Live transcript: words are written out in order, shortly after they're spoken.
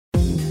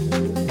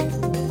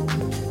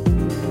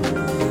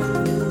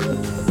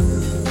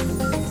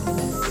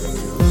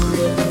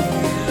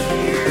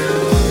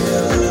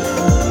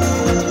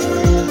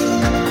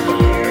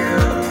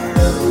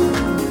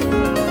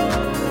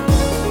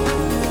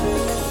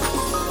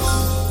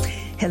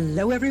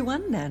Hello,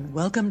 everyone, and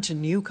welcome to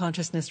New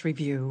Consciousness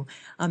Review.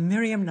 I'm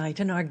Miriam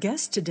Knight, and our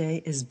guest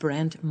today is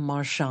Brent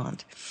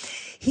Marchant.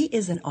 He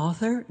is an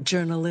author,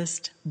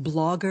 journalist,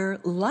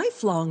 blogger,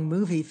 lifelong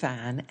movie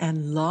fan,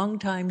 and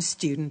longtime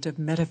student of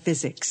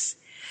metaphysics.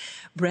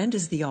 Brent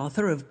is the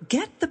author of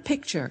Get the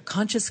Picture,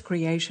 Conscious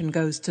Creation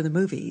Goes to the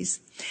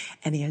Movies,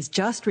 and he has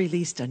just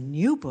released a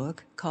new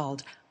book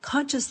called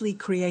Consciously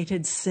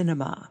Created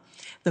Cinema,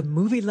 The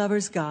Movie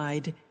Lover's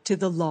Guide to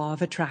the Law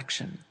of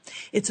Attraction.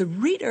 It's a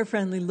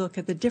reader-friendly look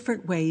at the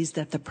different ways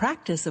that the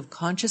practice of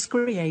conscious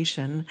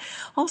creation,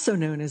 also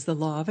known as the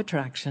Law of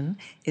Attraction,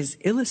 is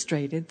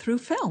illustrated through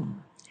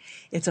film.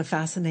 It's a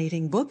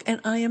fascinating book,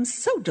 and I am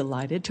so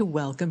delighted to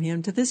welcome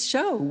him to this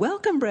show.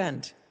 Welcome,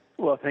 Brent.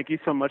 Well, thank you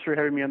so much for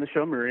having me on the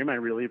show, Miriam. I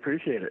really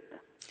appreciate it.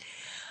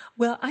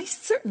 Well, I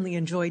certainly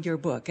enjoyed your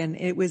book, and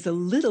it was a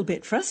little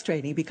bit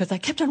frustrating because I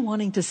kept on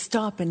wanting to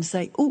stop and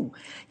say,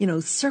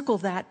 circle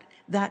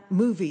that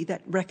movie,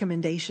 that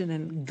recommendation,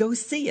 and go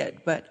see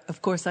it. But,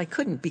 of course, I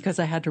couldn't because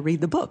I had to read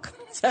the book.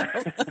 So.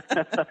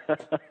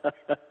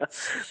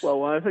 Well,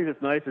 one of the things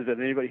that's nice is that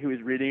anybody who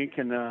is reading it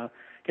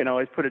can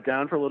always put it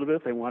down for a little bit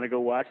if they want to go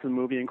watch the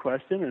movie in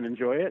question and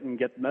enjoy it and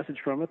get the message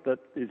from it that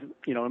is,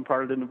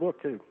 imparted in the book,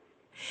 too.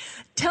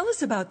 Tell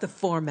us about the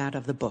format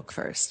of the book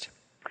first.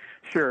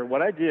 Sure.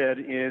 What I did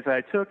is I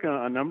took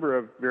a number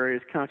of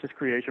various conscious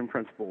creation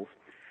principles,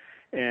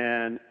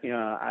 and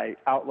I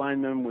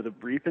outlined them with a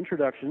brief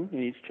introduction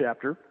in each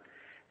chapter,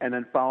 and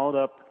then followed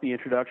up the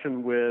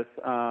introduction with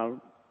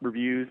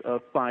reviews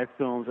of 5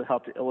 films that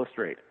help to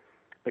illustrate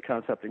the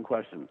concept in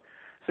question.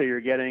 So you're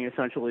getting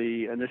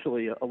essentially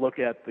initially a look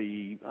at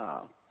the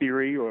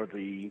theory or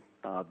the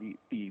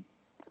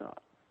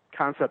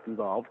concept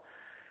involved,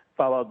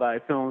 followed by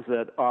films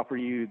that offer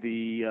you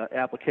the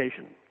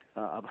application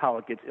of how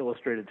it gets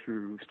illustrated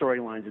through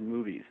storylines in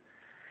movies.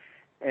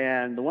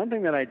 And the one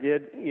thing that I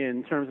did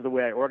in terms of the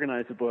way I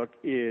organized the book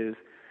is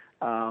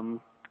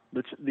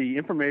the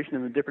information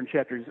in the different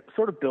chapters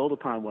sort of build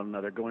upon one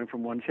another, going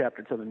from one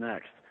chapter to the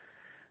next.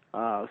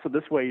 So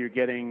this way you're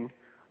getting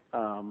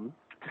to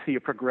see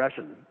a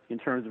progression in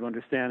terms of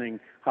understanding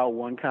how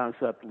one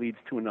concept leads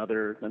to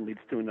another, then leads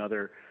to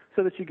another,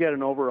 so that you get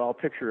an overall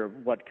picture of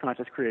what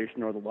conscious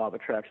creation or the law of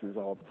attraction is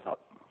all about.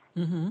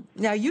 Mm-hmm.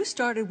 Now, you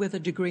started with a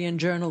degree in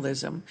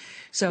journalism.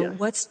 So Yes.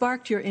 What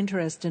sparked your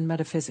interest in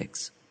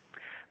metaphysics?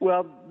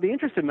 Well, the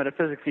interest in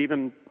metaphysics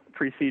even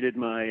preceded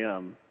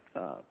my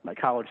my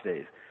college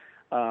days.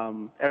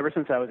 Ever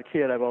since I was a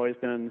kid, I've always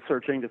been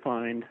searching to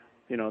find,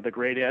 the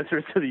great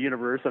answers to the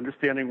universe,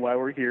 understanding why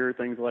we're here,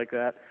 things like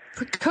that.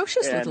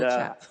 Precocious little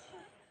chap.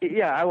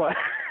 Yeah, I was.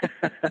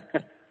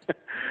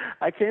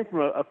 I came from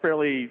a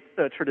fairly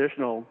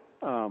traditional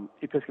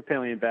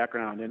Episcopalian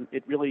background, and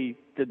it really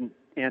didn't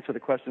answer the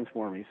questions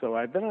for me. So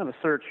I've been on a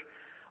search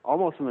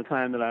almost from the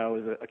time that I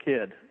was a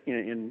kid,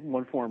 in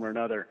one form or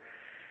another.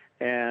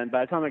 And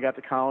by the time I got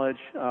to college,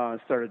 I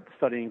started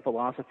studying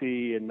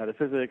philosophy and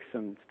metaphysics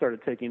and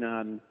started taking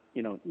on,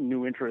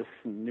 new interests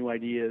and new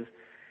ideas.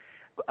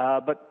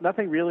 But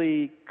nothing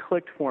really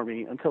clicked for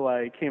me until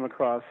I came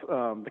across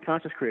the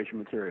conscious creation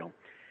material,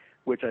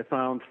 which I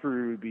found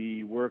through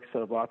the works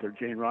of author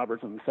Jane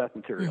Roberts and the Seth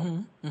material.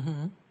 Mm-hmm,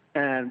 mm-hmm.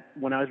 And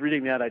when I was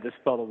reading that, I just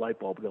felt a light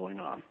bulb going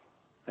on.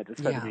 I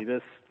just said to me,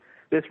 this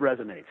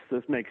resonates.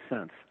 This makes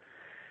sense.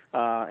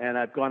 And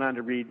I've gone on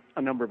to read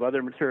a number of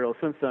other materials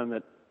since then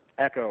that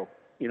echo,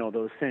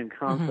 those same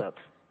concepts.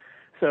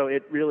 Mm-hmm. So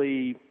it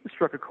really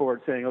struck a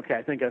chord saying, okay,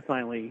 I think I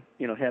finally,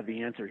 have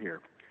the answer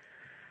here.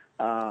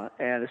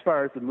 And as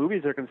far as the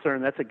movies are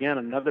concerned, that's, again,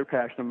 another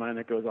passion of mine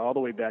that goes all the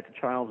way back to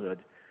childhood.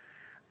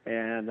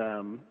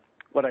 And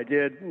what I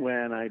did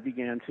when I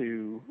began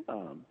to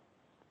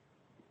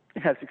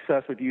have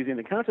success with using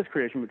the conscious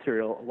creation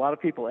material, a lot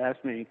of people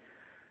asked me,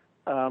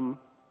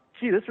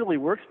 gee, this really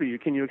works for you.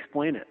 Can you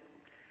explain it?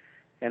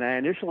 And I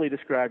initially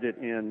described it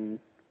in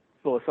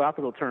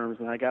philosophical terms,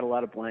 and I got a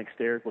lot of blank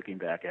stares looking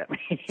back at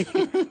me.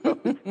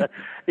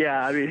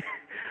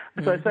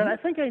 So I said, I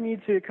think I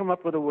need to come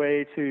up with a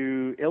way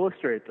to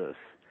illustrate this.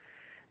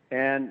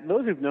 And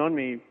those who've known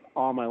me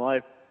all my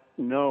life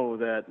know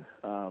that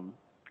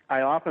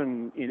I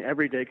often, in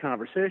everyday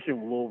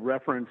conversation, will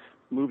reference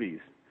movies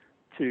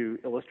to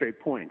illustrate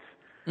points.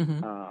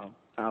 Mm-hmm.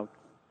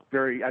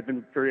 I've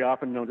been very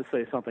often known to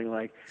say something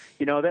like,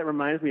 that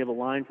reminds me of a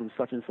line from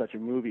such and such a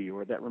movie,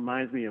 or that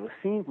reminds me of a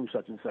scene from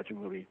such and such a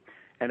movie.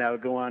 And I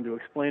would go on to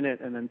explain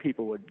it, and then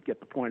people would get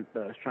the point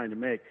that I was trying to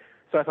make.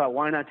 So I thought,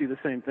 why not do the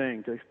same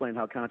thing to explain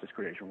how conscious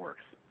creation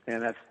works?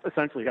 And that's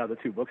essentially how the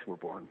 2 books were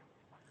born.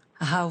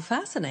 How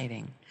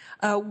fascinating.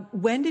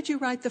 When did you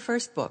write the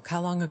first book?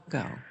 How long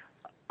ago?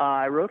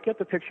 I wrote Get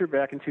the Picture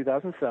back in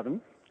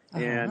 2007,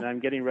 Uh-huh. and I'm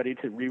getting ready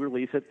to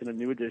re-release it in a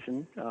new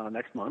edition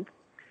next month.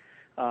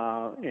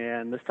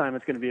 And this time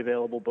it's going to be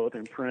available both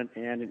in print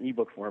and in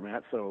ebook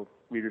format, so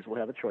readers will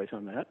have a choice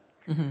on that.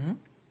 Mm-hmm.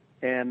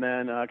 And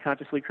then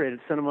Consciously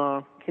Created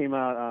Cinema came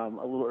out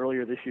a little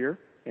earlier this year,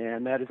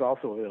 and that is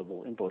also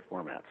available in both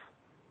formats.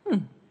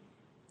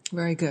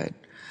 Very good.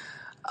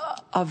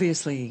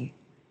 Obviously,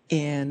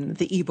 in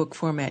the ebook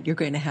format, you're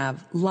going to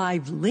have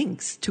live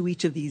links to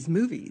each of these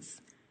movies.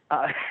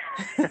 There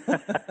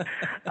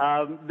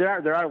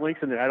are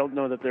links in there. I don't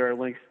know that there are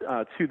links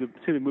to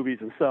the movies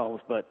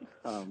themselves, but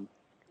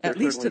at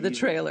least to the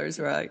trailers,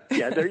 right?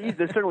 Yeah,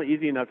 they're certainly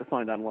easy enough to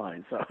find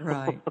online. So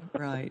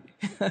right.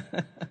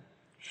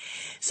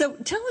 So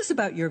tell us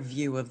about your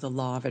view of the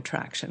law of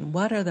attraction.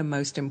 What are the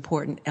most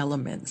important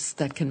elements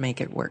that can make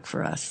it work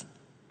for us?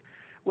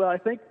 Well, I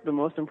think the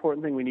most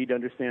important thing we need to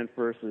understand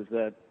first is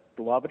that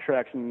the law of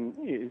attraction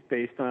is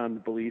based on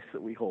the beliefs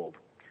that we hold.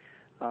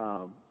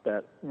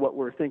 That what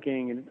we're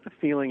thinking and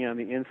feeling on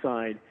the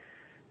inside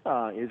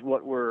is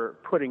what we're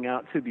putting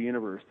out to the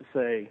universe to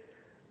say,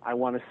 I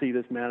want to see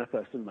this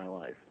manifest in my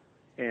life.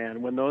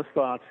 And when those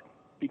thoughts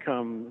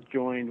become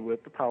joined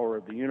with the power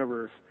of the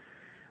universe,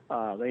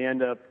 they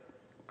end up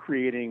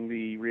creating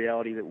the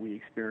reality that we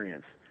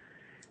experience.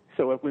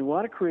 So if we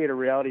want to create a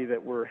reality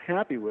that we're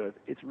happy with,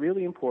 it's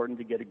really important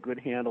to get a good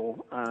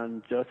handle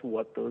on just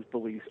what those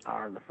beliefs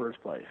are in the first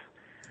place,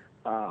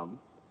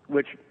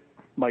 which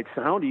might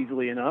sound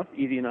easy enough,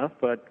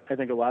 but I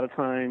think a lot of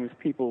times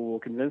people will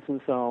convince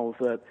themselves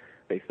that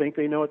they think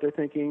they know what they're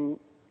thinking,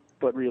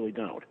 but really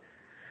don't.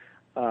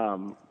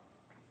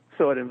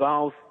 So it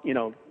involves,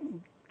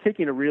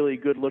 taking a really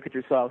good look at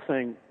yourself,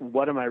 saying,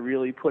 what am I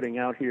really putting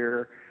out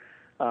here?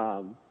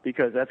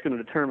 Because that's going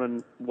to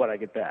determine what I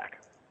get back.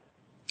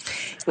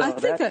 So I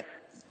think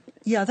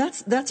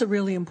that's a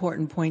really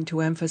important point to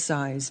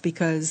emphasize,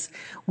 because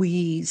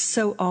we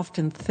so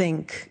often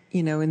think,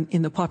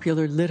 in the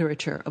popular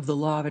literature of the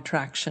law of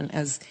attraction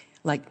as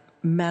like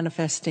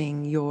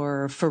manifesting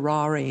your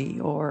Ferrari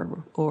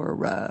or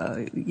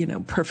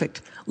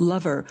perfect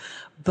lover,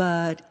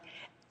 but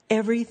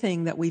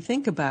everything that we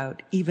think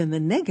about, even the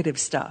negative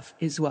stuff,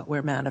 is what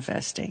we're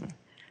manifesting.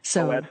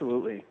 So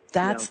absolutely.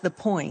 That's the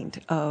point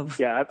of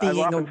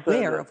being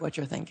aware of what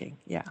you're thinking.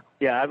 Yeah.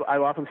 Yeah,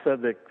 I've often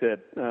said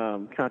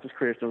that conscious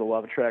creation of the law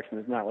of attraction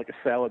is not like a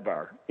salad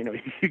bar.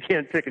 You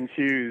can't pick and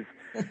choose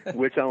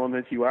which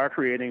elements you are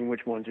creating and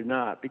which ones you're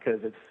not,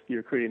 because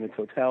you're creating the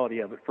totality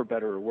of it, for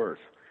better or worse.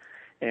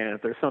 And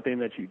if there's something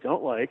that you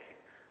don't like,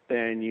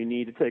 then you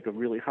need to take a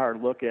really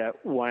hard look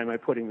at, why am I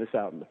putting this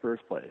out in the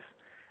first place?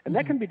 And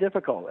that can be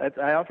difficult.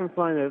 I often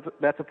find that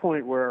that's a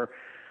point where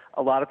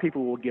a lot of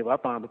people will give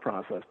up on the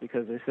process,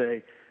 because they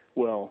say,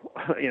 well,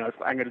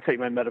 I'm going to take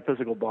my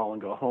metaphysical ball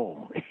and go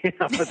home at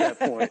that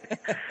point.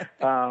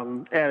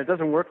 And it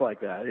doesn't work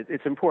like that.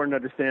 It's important to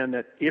understand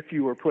that if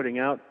you are putting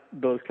out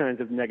those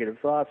kinds of negative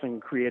thoughts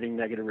and creating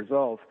negative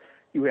results,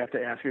 you have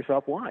to ask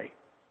yourself why.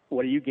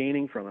 What are you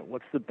gaining from it?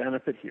 What's the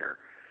benefit here?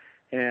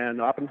 And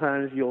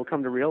oftentimes you'll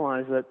come to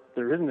realize that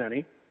there isn't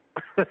any.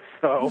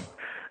 So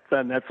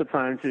then that's the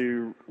time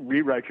to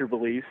rewrite your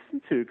beliefs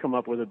to come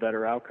up with a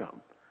better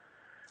outcome.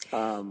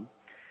 And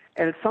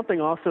it's something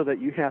also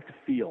that you have to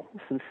feel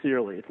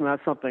sincerely. It's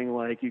not something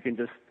like you can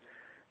just,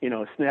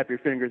 snap your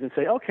fingers and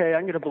say, okay,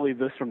 I'm going to believe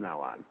this from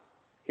now on.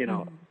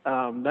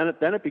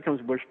 Then it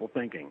becomes wishful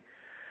thinking.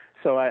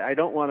 So I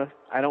don't want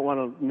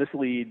to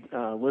mislead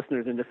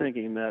listeners into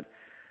thinking that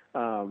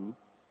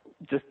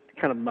just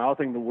kind of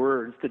mouthing the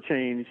words to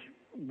change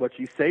what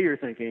you say you're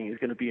thinking is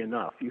going to be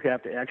enough. You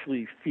have to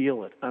actually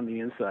feel it on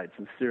the inside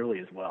sincerely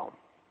as well.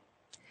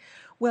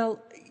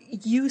 Well,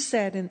 you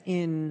said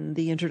in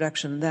the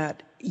introduction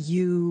that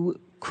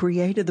you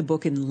created the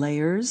book in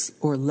layers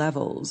or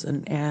levels,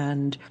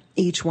 and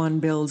each one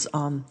builds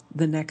on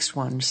the next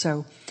one.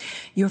 So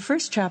your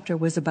first chapter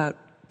was about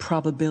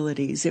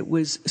probabilities. It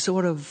was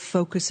sort of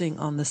focusing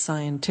on the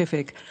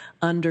scientific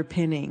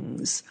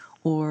underpinnings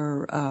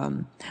or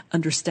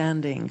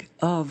understanding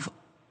of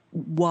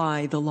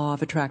why the law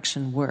of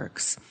attraction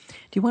works.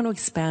 Do you want to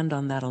expand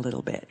on that a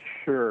little bit?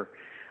 Sure.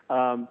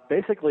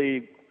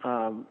 Basically,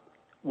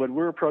 when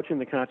we're approaching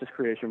the conscious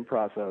creation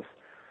process,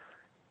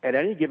 at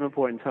any given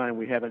point in time,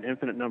 we have an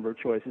infinite number of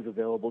choices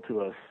available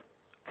to us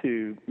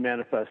to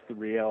manifest the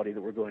reality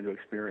that we're going to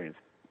experience,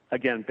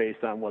 again,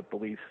 based on what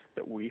beliefs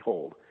that we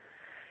hold.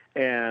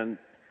 And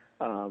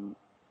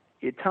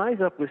it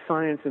ties up with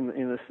science in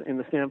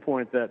the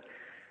standpoint that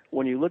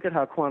when you look at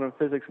how quantum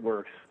physics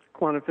works,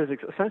 quantum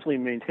physics essentially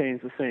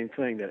maintains the same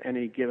thing, that at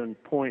any given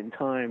point in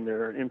time,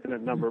 there are an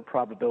infinite number of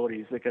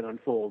probabilities that can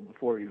unfold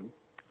before you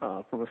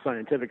from a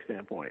scientific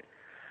standpoint.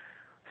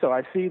 So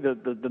I see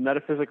the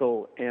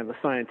metaphysical and the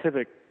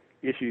scientific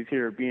issues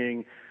here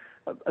being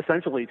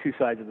essentially two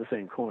sides of the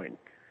same coin.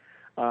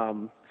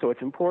 So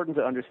it's important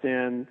to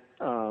understand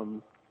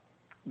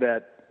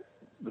that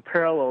the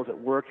parallels at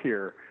work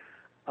here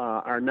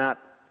they're not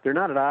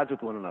at odds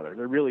with one another.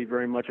 They're really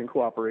very much in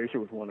cooperation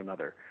with one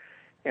another.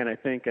 And I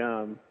think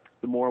the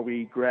more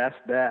we grasp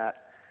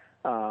that,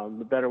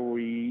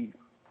 the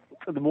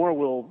more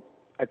we'll,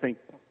 I think,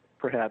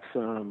 perhaps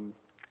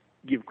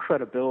give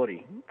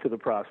credibility to the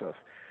process.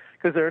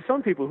 Because there are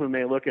some people who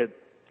may look at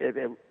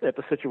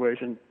the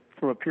situation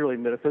from a purely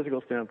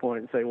metaphysical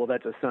standpoint and say, well,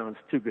 that just sounds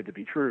too good to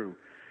be true.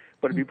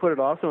 But if you put it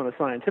also in a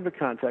scientific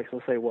context,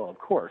 they'll say, well, of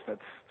course,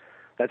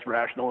 that's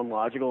rational and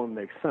logical and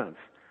makes sense.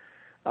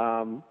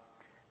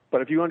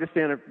 But if you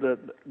understand the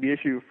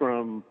issue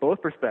from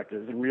both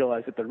perspectives and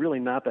realize that they're really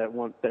not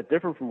that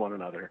different from one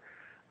another,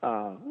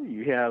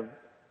 you have,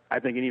 I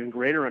think, an even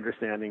greater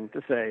understanding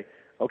to say,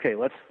 okay,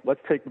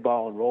 let's take the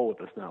ball and roll with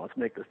this now. Let's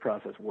make this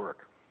process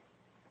work.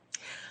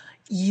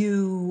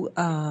 You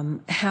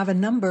have a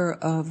number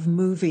of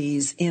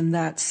movies in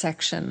that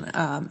section,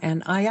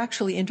 and I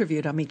actually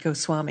interviewed Amit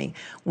Goswami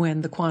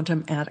when The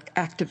Quantum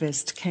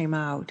Activist came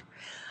out,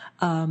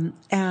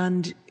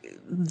 and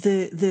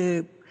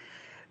the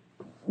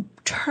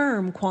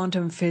term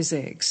quantum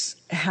physics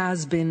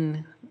has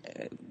been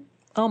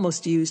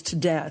almost used to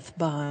death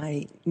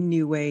by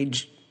New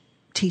Age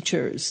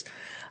teachers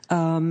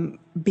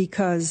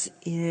because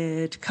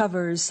it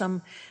covers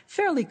some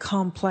fairly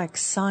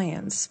complex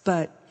science,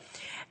 but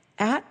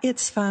at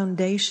its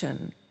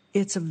foundation,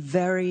 it's a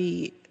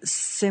very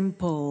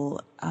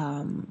simple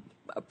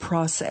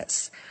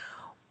process.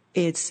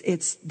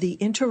 It's the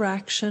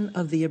interaction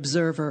of the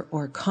observer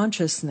or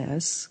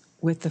consciousness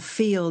with the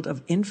field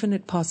of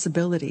infinite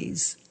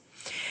possibilities.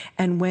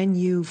 And when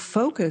you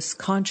focus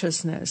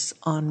consciousness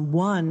on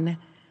one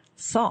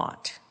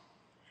thought,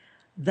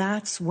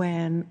 that's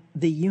when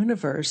the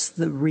universe,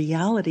 the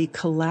reality,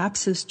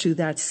 collapses to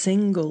that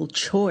single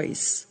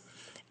choice.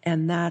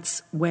 And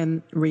that's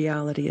when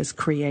reality is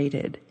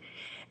created.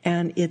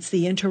 And it's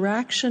the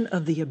interaction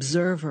of the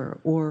observer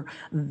or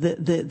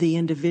the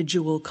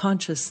individual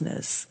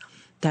consciousness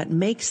that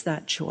makes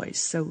that choice.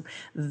 So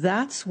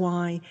that's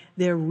why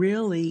there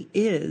really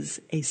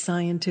is a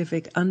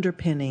scientific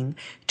underpinning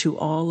to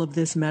all of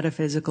this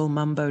metaphysical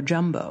mumbo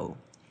jumbo.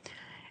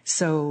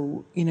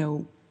 So,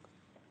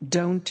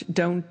 don't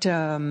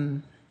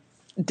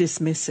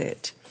dismiss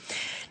it.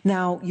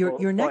 Now,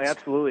 your next. Well,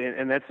 absolutely,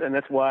 and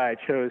that's why I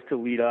chose to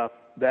lead off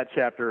that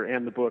chapter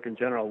and the book in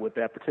general with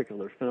that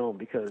particular film,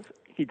 because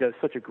he does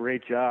such a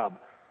great job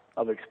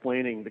of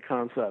explaining the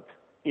concept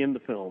in the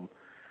film.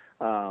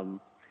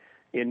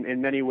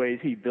 In many ways,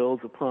 he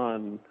builds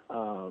upon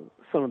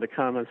some of the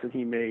comments that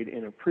he made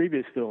in a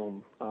previous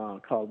film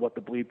called "What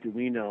the Bleep Do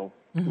We Know,"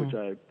 which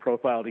I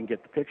profiled in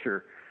Get the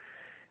Picture,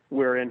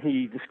 wherein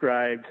he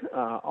described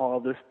all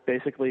of this.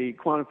 Basically,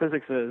 quantum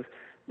physics is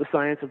the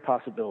science of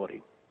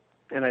possibility.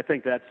 And I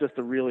think that's just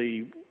a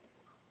really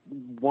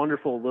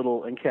wonderful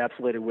little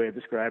encapsulated way of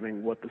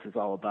describing what this is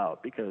all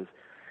about, because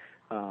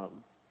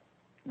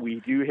we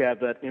do have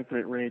that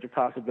infinite range of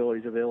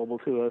possibilities available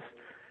to us,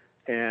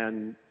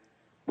 and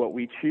what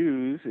we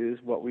choose is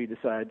what we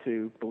decide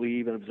to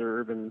believe and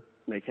observe and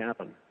make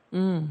happen.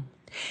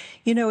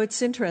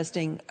 It's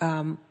interesting.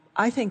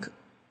 I think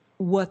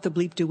What the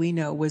Bleep Do We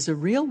Know was a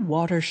real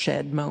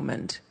watershed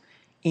moment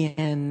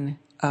in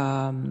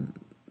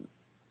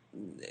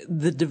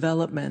the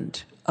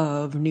development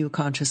of new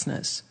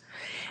consciousness.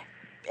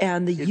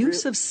 And the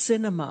use of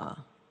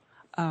cinema,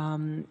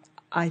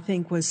 I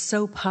think, was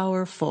so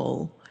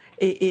powerful.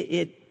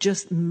 It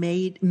just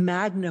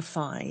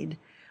magnified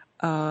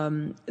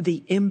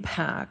the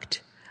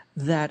impact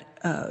that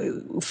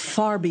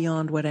far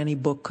beyond what any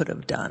book could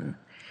have done.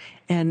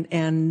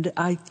 And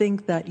I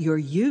think that your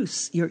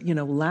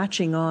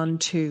latching on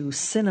to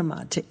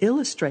cinema to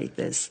illustrate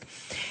this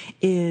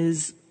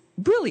is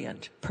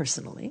brilliant,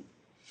 personally.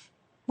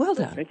 Well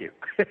done. Thank you.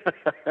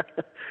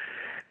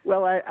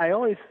 Well, I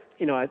always,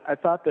 I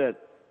thought that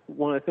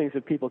one of the things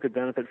that people could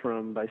benefit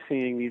from by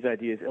seeing these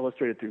ideas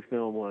illustrated through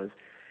film was,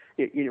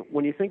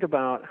 when you think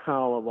about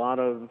how a lot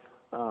of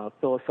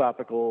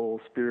philosophical,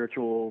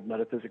 spiritual,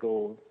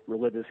 metaphysical,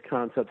 religious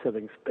concepts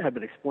have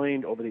been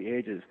explained over the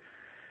ages,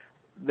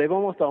 they've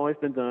almost always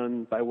been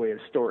done by way of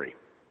story.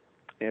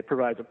 And it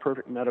provides a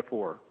perfect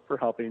metaphor for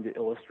helping to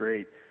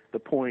illustrate the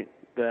point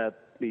that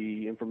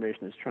the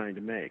information is trying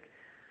to make.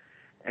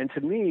 And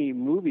to me,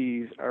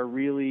 movies are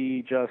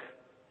really just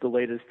the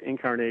latest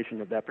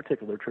incarnation of that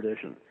particular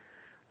tradition.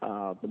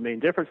 The main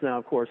difference now,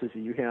 of course, is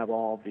that you have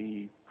all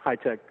the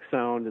high-tech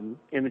sound and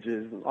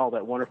images and all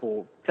that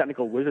wonderful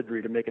technical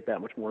wizardry to make it that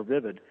much more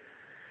vivid.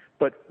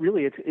 But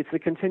really, it's a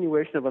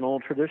continuation of an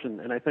old tradition.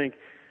 And I think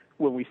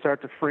when we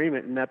start to frame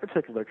it in that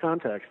particular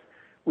context,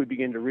 we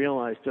begin to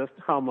realize just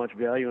how much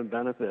value and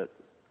benefit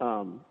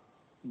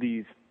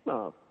these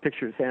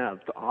pictures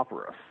have to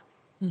offer us.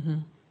 Mm-hmm.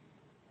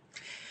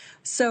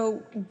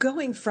 So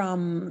going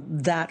from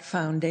that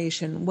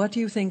foundation, what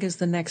do you think is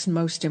the next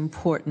most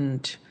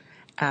important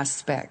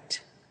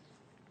aspect?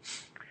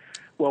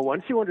 Well,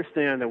 once you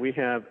understand that we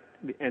have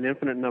an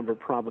infinite number of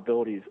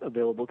probabilities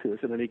available to us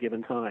at any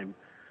given time,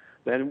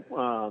 then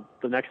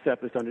the next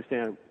step is to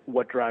understand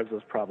what drives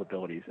those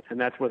probabilities. And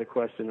that's where the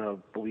question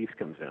of belief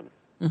comes in.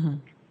 Mm-hmm.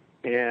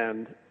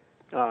 And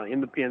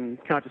in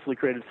Consciously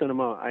Created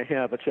Cinema, I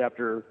have a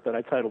chapter that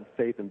I titled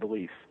Faith and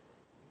Belief.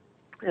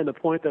 And the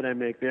point that I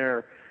make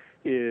there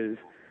is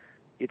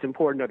it's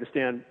important to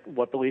understand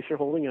what beliefs you're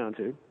holding on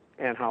to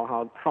and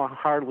how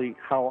hard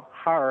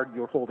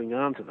you're holding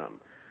on to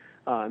them.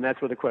 And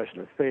that's where the question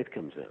of faith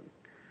comes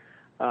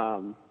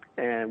in.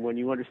 And when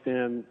you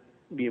understand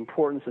the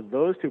importance of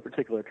those two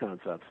particular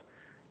concepts,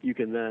 you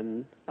can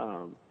then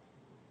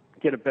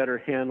get a better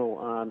handle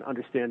on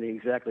understanding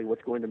exactly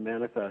what's going to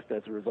manifest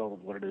as a result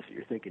of what it is that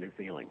you're thinking and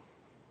feeling.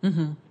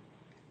 Mm-hmm.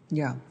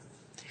 Yeah.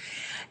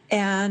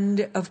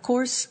 And of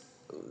course,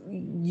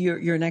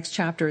 your next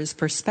chapter is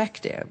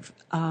perspective,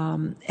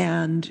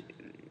 and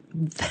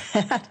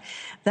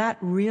that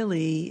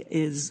really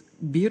is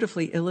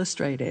beautifully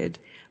illustrated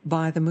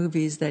by the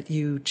movies that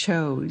you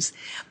chose.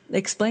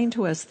 Explain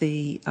to us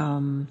the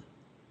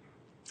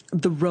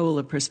role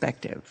of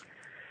perspective.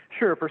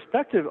 Sure,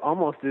 perspective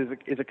almost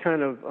is a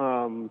kind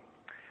of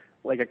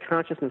like a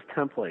consciousness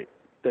template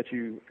that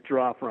you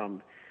draw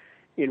from,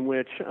 in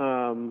which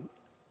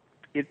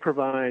it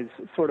provides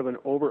sort of an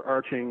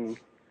overarching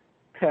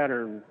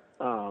pattern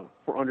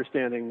for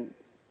understanding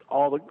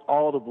all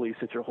the beliefs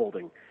that you're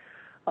holding.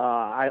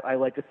 I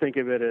like to think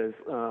of it as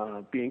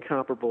being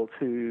comparable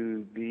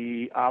to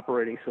the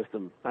operating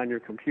system on your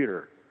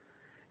computer,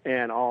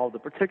 and all the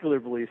particular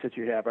beliefs that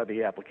you have are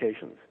the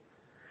applications.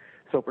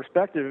 So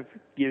perspective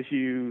gives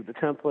you the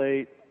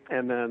template,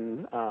 and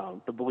then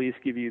the beliefs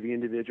give you the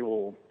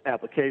individual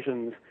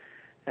applications,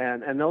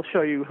 and they'll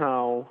show you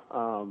how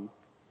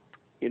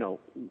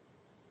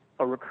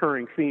a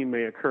recurring theme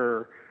may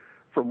occur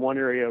from one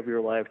area of your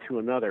life to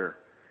another.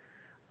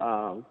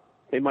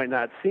 They might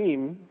not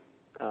seem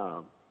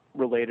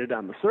related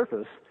on the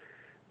surface,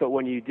 but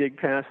when you dig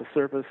past the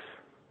surface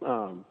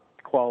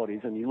qualities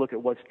and you look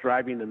at what's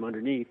driving them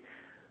underneath,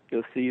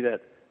 you'll see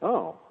that,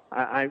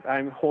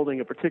 I'm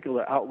holding a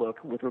particular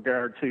outlook with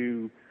regard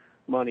to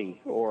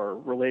money or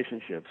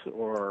relationships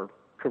or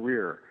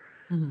career.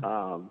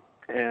 Mm-hmm.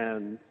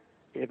 And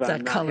if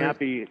I'm not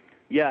happy,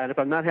 and if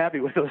I'm not happy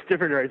with those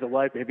different areas of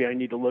life, maybe I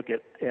need to look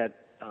at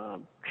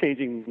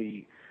changing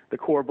the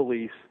core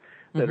beliefs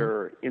that mm-hmm.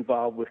 are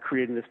involved with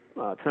creating this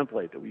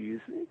template that we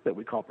use, that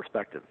we call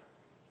perspective.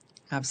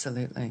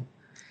 Absolutely.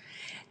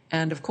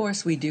 And of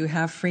course, we do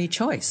have free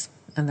choice,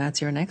 and that's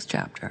your next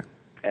chapter.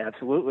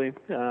 Absolutely.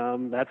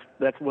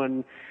 That's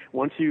when,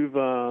 once you've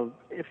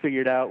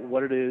figured out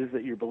what it is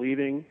that you're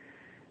believing,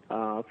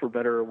 for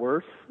better or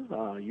worse,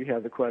 you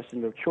have the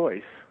question of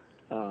choice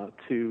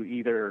to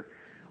either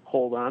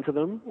hold on to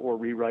them or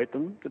rewrite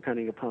them,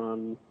 depending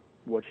upon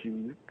what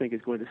you think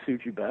is going to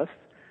suit you best.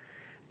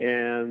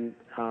 And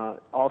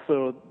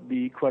also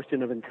the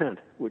question of intent,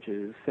 which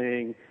is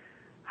saying,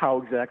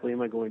 how exactly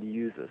am I going to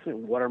use this,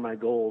 and what are my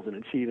goals in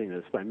achieving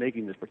this by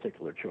making this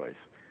particular choice?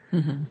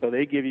 Mm-hmm. So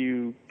they give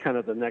you kind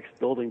of the next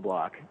building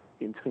block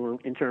in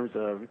terms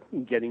of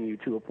getting you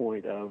to a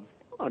point of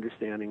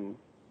understanding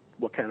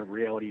what kind of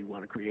reality you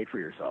want to create for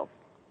yourself.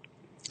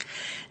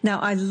 Now,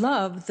 I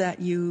love that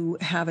you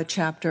have a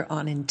chapter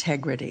on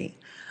integrity.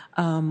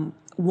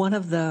 One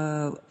of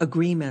the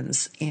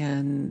agreements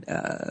in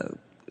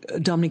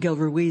Don Miguel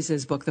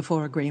Ruiz's book, The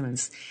Four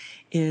Agreements,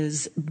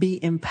 is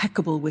be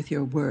impeccable with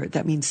your word.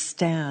 That means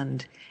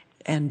stand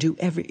and do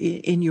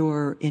in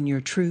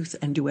your truth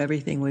and do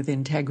everything with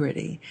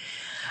integrity.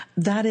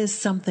 That is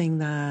something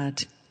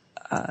that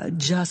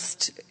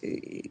just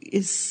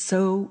is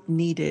so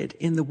needed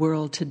in the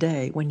world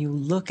today. When you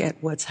look at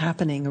what's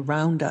happening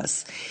around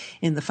us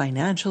in the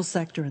financial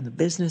sector, in the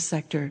business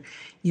sector,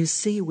 you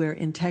see where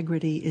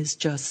integrity is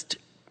just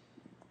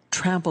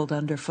trampled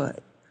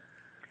underfoot.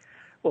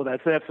 Well,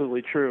 that's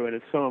absolutely true, and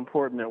it's so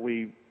important that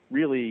we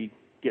really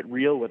get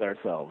real with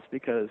ourselves,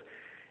 because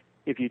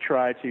if you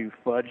try to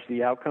fudge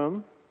the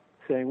outcome,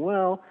 saying,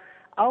 well,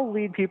 I'll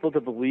lead people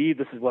to believe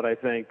this is what I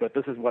think, but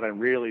this is what I'm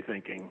really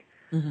thinking,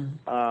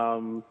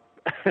 mm-hmm.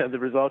 The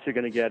result you're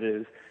going to get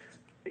is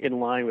in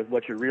line with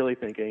what you're really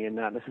thinking and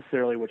not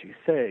necessarily what you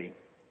say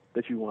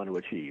that you want to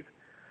achieve.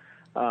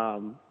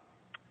 And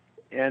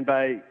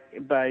by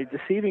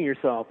deceiving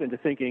yourself into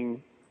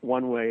thinking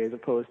one way as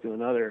opposed to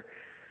another,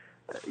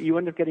 you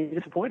end up getting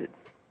disappointed.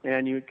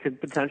 And you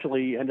could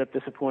potentially end up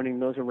disappointing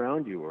those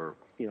around you, or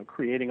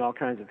creating all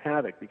kinds of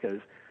havoc, because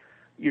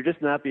you're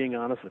just not being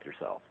honest with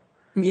yourself.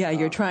 Yeah,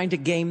 you're trying to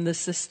game the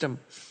system.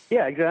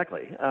 Yeah,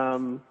 exactly.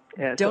 And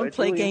don't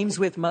play really games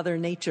with Mother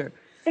Nature.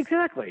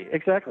 Exactly.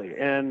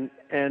 And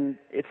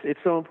it's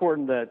so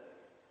important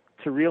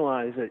to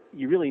realize that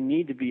you really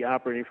need to be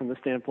operating from the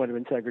standpoint of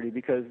integrity,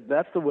 because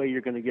that's the way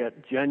you're going to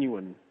get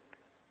genuine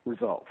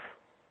results.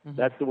 Mm-hmm.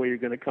 That's the way you're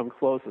going to come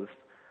closest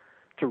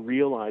to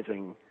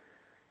realizing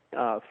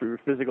through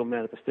physical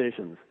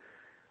manifestations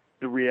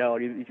the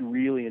reality that you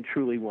really and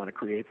truly want to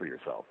create for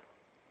yourself.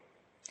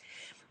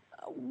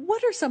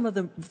 What are some of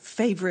the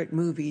favorite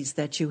movies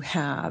that you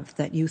have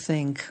that you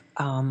think,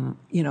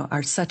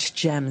 are such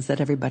gems that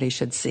everybody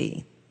should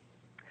see?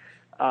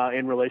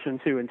 In relation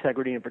to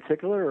integrity in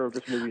particular, or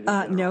just movies in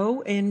general?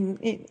 No,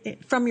 in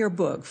from your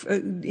book,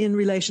 in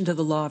relation to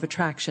the law of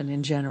attraction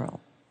in general.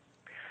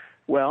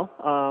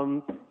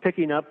 Well,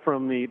 picking up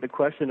from the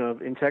question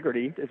of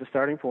integrity as a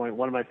starting point,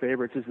 one of my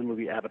favorites is the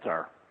movie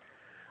Avatar.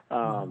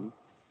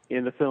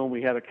 In the film,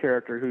 we have a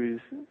character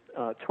who's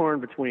torn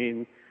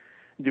between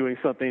doing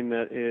something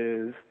that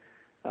is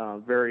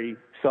very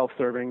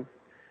self-serving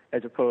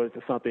as opposed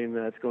to something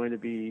that's going to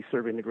be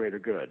serving the greater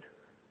good.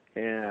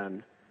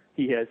 And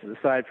he has to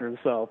decide for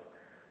himself,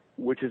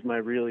 which is my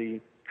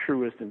really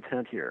truest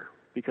intent here.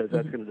 because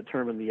that's going to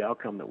determine the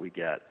outcome that we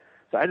get.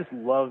 So I just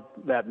loved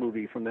that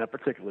movie from that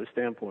particular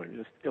standpoint. It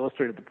just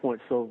illustrated the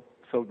point so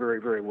very,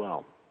 very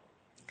well.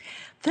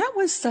 That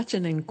was such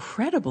an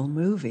incredible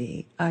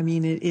movie. I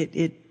mean,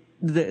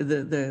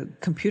 the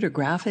computer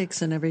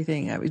graphics and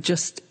everything, it was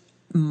just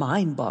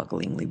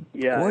mind-bogglingly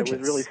gorgeous. It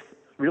was really,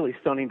 really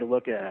stunning to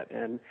look at.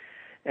 And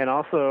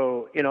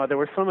also, there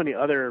were so many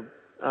other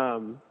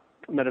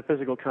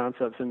metaphysical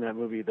concepts in that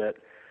movie that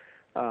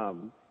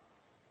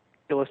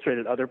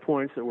illustrated other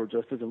points that were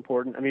just as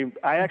important. I mean,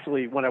 I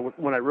actually, when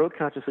I wrote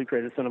Consciously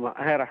Created Cinema,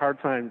 I had a hard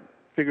time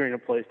figuring a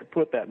place to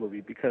put that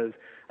movie because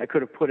I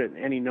could have put it in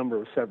any number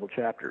of several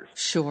chapters.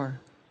 Sure.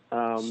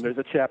 There's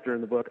a chapter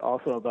in the book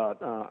also about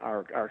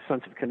our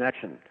sense of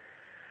connection,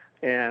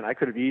 and I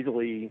could have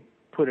easily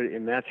put it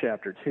in that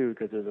chapter too,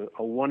 because there's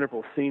a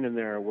wonderful scene in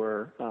there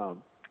where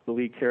the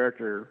lead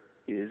character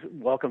is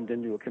welcomed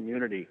into a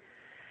community,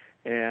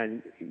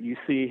 and you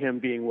see him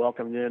being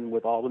welcomed in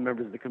with all the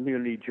members of the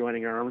community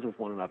joining arms with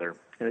one another.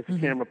 And as the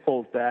camera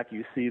pulls back,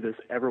 you see this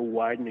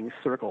ever-widening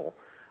circle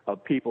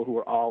of people who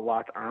are all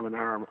locked arm in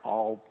arm,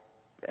 all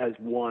as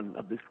one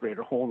of this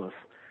greater wholeness.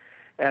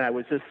 And it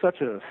was just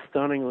such a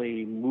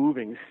stunningly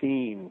moving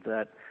scene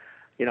that,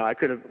 I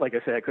could have, like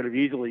I said, I could have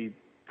easily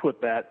put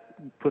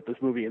this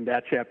movie in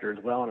that chapter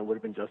as well, and it would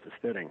have been just as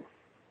fitting.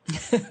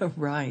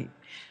 Right.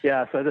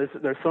 Yeah, so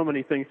there's so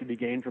many things to be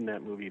gained from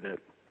that movie that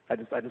I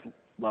just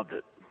loved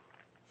it.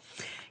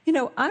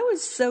 I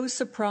was so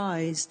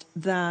surprised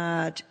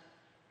that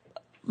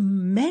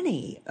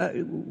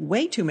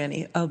way too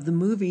many of the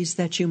movies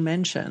that you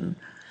mention,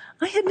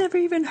 I had never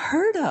even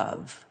heard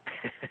of.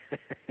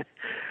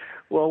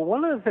 Well,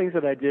 one of the things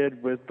that I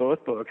did with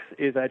both books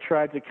is I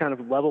tried to kind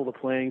of level the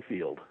playing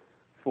field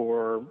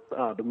for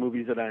the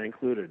movies that I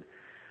included.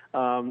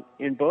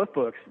 In both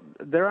books,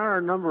 there are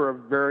a number of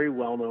very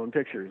well-known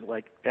pictures,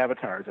 like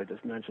Avatar, as I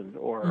just mentioned,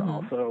 or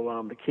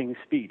also The King's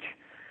Speech,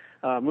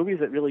 movies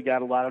that really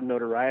got a lot of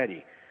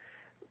notoriety.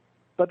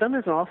 But then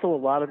there's also a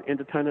lot of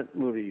independent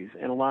movies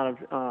and a lot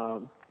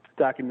of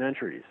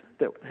documentaries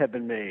that have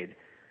been made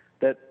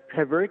that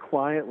have very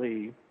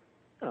quietly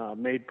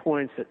made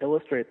points that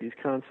illustrate these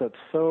concepts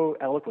so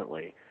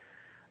eloquently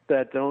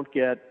that don't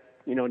get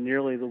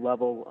nearly the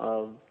level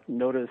of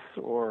notice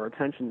or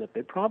attention that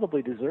they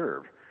probably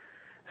deserve.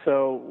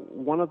 So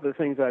one of the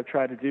things I've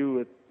tried to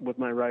do with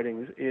my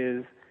writings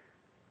is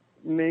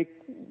make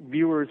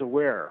viewers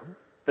aware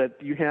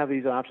that you have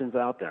these options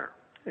out there.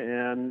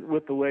 And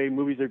with the way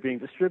movies are being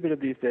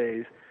distributed these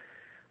days,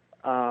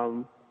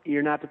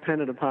 you're not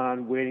dependent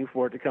upon waiting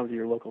for it to come to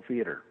your local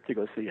theater to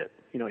go see it.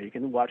 You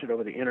can watch it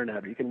over the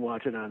internet, or you can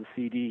watch it on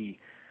CD.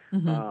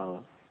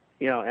 And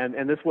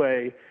this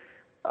way,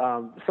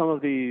 some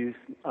of these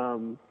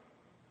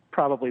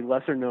probably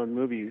lesser-known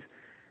movies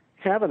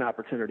have an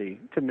opportunity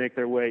to make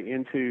their way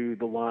into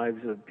the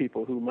lives of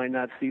people who might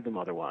not see them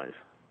otherwise.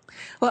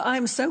 Well,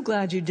 I'm so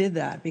glad you did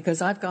that,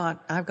 because I've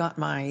got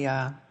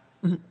my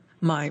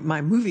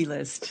my movie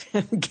list.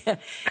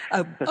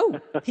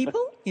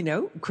 People,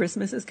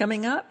 Christmas is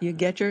coming up. You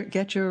get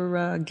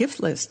your gift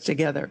list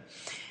together,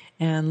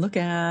 and look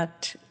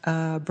at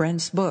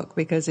Brent's book,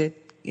 because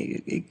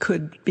it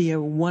could be a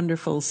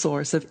wonderful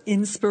source of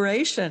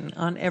inspiration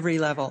on every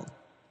level.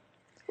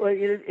 Well,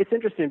 it's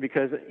interesting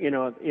because,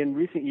 in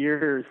recent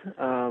years,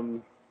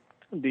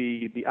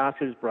 the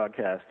Oscars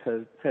broadcast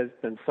has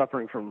been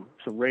suffering from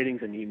some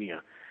ratings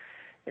anemia.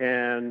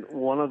 And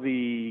one of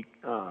the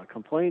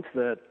complaints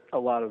that a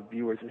lot of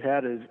viewers have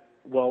had is,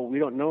 well, we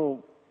don't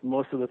know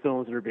most of the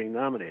films that are being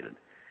nominated.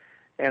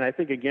 And I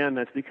think, again,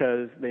 that's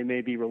because they may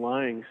be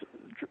relying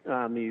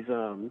on these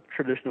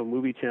traditional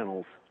movie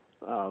channels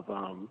of,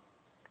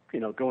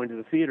 going to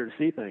the theater to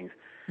see things.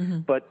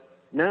 But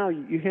now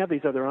you have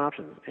these other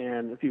options,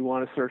 and if you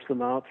want to search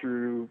them out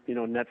through,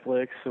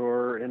 Netflix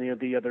or any of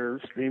the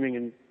other streaming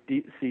and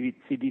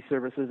CD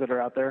services that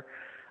are out there,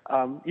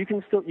 you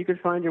can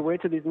find your way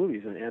to these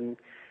movies and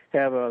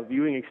have a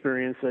viewing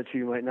experience that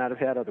you might not have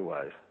had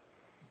otherwise.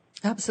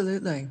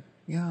 Absolutely,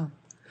 yeah.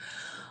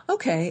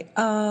 Okay,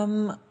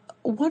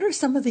 what are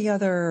some of the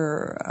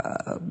other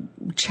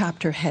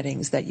chapter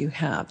headings that you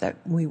have that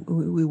we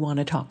want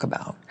to talk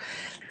about?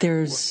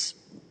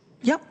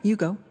 You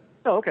go.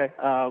 Oh, okay.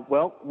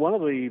 Well, one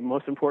of the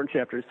most important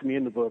chapters to me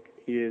in the book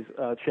is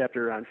a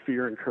chapter on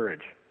fear and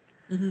courage.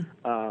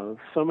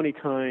 So many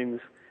times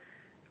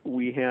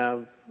we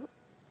have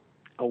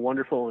a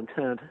wonderful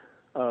intent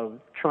of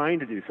trying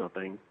to do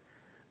something,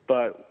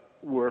 but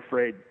we're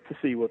afraid to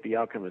see what the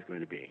outcome is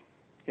going to be,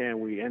 and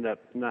we end up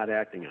not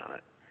acting on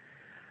it.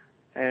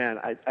 And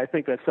I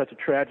think that's such a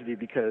tragedy,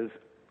 because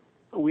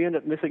we end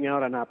up missing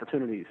out on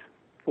opportunities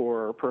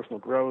for personal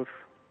growth,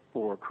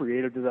 for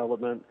creative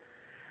development,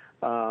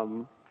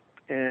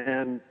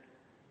 and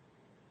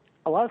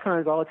a lot of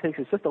times all it takes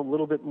is just a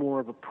little bit more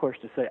of a push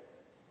to say,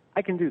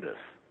 I can do this.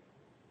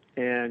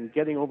 And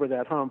getting over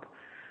that hump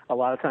a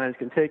lot of times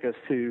can take us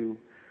to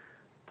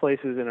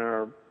places in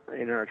our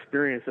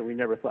experience that we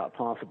never thought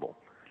possible.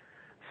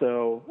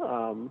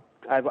 So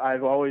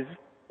I've always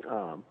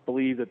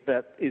believed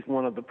that is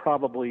one of the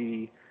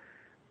probably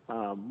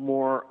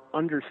more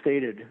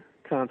understated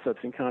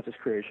concepts in conscious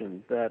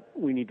creation that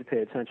we need to pay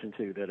attention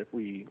to, that if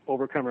we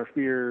overcome our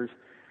fears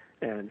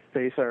and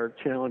face our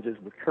challenges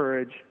with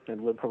courage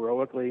and live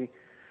heroically,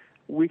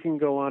 we can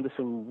go on to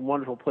some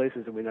wonderful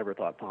places that we never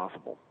thought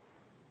possible.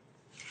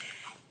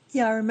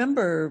 Yeah, I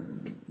remember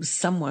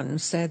someone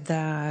said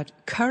that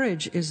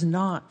courage is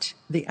not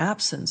the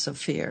absence of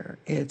fear.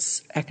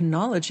 It's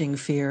acknowledging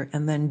fear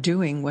and then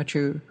doing what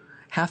you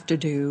have to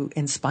do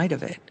in spite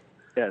of it.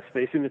 Yes,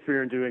 facing the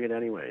fear and doing it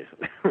anyways.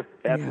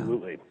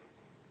 Absolutely.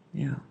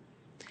 Yeah.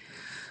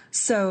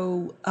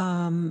 So,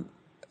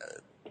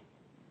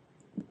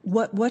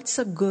 what's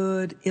a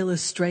good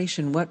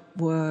illustration? What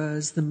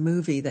was the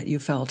movie that you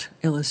felt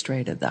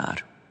illustrated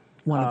that?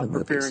 One of the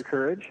movies. Fear and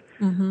Courage.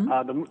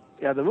 Mm-hmm.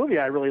 The movie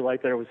I really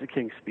liked there was The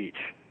King's Speech.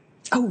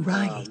 Oh,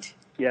 right.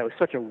 Yeah, it was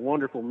such a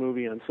wonderful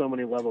movie on so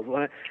many levels.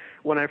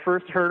 When I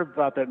first heard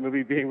about that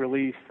movie being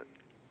released,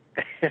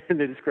 and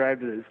they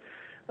described it as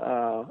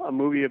a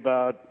movie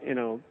about,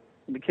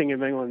 the King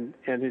of England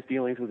and his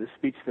dealings with his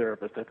speech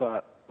therapist, I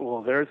thought,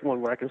 well, there's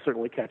one where I can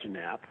certainly catch a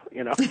nap,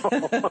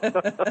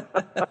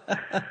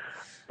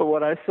 But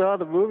when I saw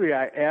the movie,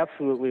 I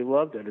absolutely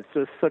loved it. It's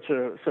just such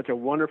a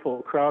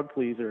wonderful crowd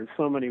pleaser in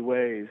so many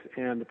ways,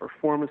 and the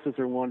performances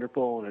are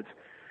wonderful, and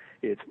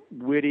it's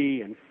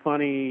witty and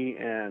funny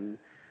and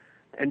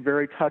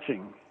very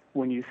touching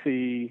when you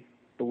see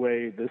the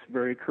way this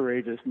very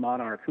courageous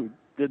monarch who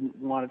didn't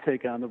want to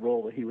take on the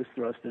role that he was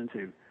thrust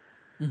into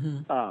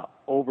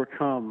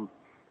overcome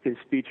his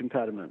speech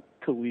impediment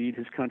to lead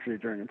his country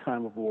during a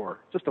time of war.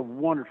 Just a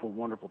wonderful,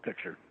 wonderful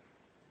picture.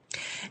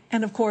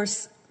 And of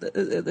course,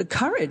 the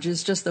courage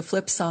is just the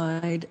flip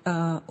side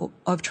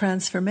of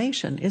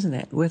transformation, isn't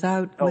it?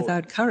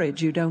 Without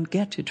courage, you don't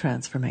get to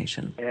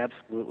transformation.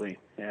 Absolutely.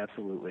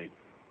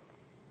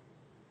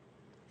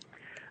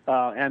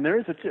 And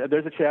there's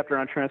a chapter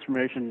on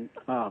transformation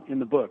in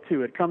the book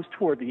too. It comes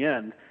toward the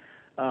end,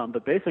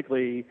 but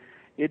basically,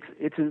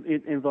 it's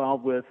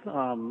involved with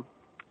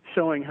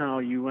showing how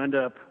you end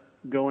up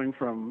going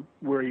from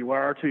where you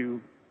are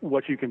to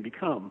what you can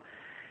become,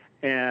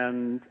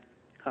 and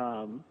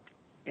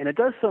it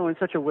does so in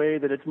such a way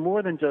that it's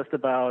more than just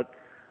about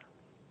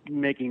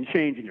making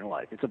change in your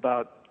life. It's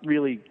about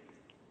really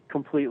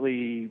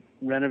completely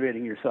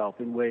renovating yourself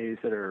in ways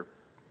that are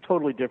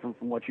totally different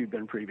from what you've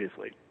been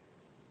previously.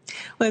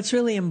 Well, it's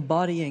really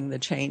embodying the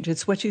change.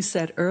 It's what you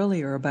said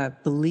earlier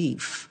about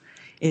belief.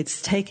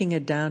 It's taking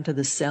it down to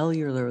the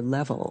cellular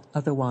level.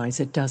 Otherwise,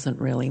 it doesn't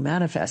really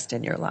manifest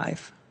in your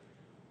life.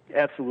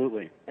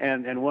 Absolutely.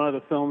 And one of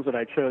the films that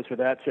I chose for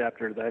that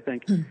chapter that I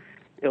think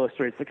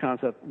illustrates the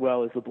concept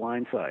well is The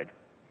Blind Side,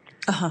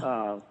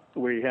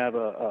 where you have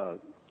a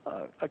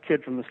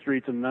kid from the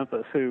streets of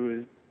Memphis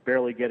who is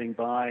barely getting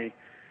by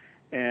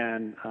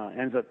and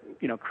ends up,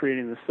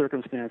 creating the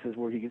circumstances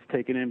where he gets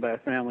taken in by a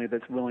family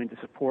that's willing to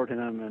support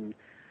him and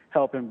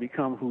help him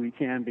become who he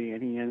can be,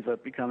 and he ends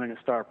up becoming a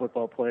star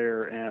football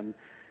player and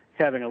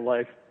having a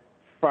life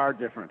far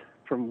different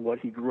from what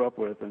he grew up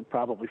with, and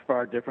probably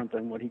far different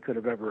than what he could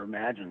have ever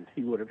imagined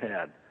he would have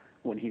had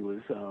when he was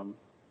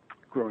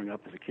growing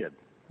up as a kid.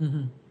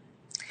 Mm-hmm.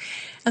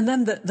 And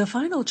then the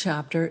final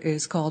chapter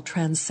is called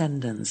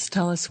Transcendence.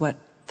 Tell us what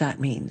that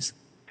means.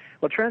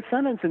 Well,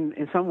 transcendence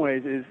in some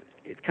ways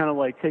it's kind of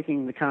like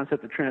taking the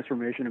concept of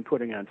transformation and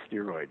putting it on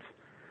steroids.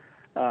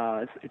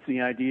 It's the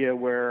idea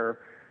where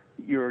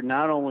you're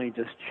not only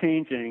just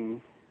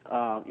changing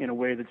in a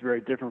way that's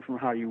very different from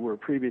how you were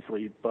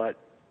previously, but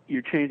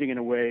you're changing in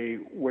a way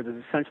where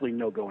there's essentially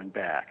no going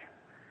back.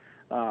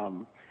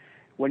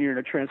 When you're in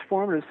a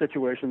transformative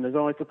situation, there's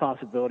always the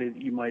possibility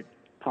that you might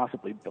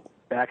possibly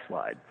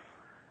backslide.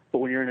 But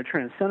when you're in a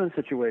transcendent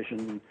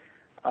situation,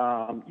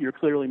 you're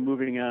clearly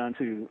moving on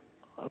to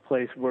a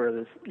place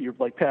where you're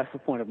like past the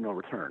point of no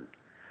return.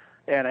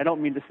 And I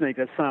don't mean to make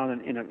that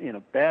sound in a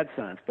bad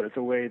sense, but it's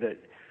a way that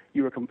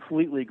you are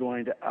completely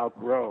going to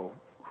outgrow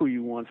who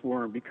you once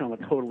were and become a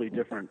totally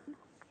different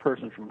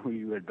person from who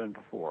you had been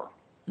before.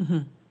 Mm-hmm.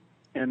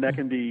 And that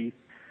can be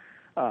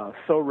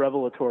so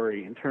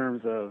revelatory in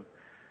terms of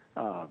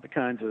the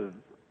kinds of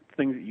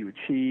things that you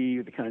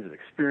achieve, the kinds of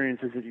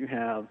experiences that you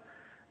have,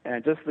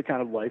 and just the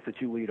kind of life that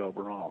you lead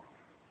overall.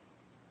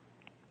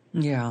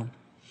 Yeah.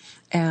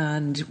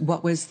 And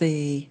what was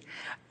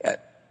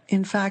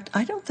in fact,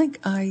 I don't think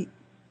I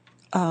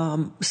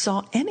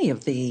saw any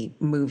of the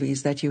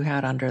movies that you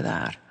had under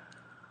that.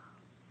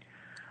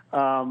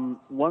 One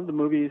of the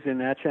movies in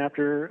that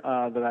chapter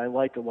that I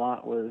liked a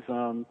lot was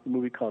a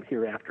movie called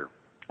Hereafter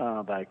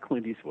by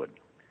Clint Eastwood,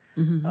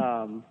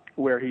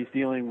 where he's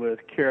dealing with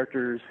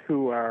characters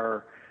who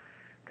are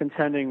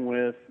contending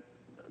with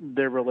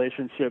their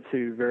relationship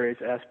to various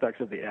aspects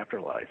of the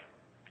afterlife.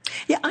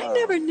 Yeah, I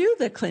never knew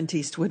that Clint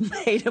Eastwood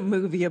made a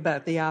movie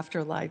about the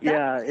afterlife.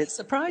 It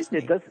surprised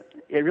me.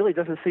 It really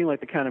doesn't seem like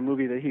the kind of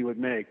movie that he would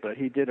make, but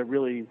he did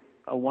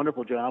a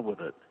wonderful job with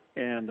it.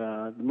 And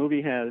the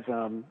movie has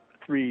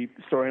 3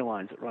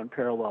 storylines that run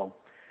parallel,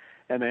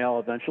 and they all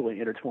eventually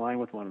intertwine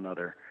with one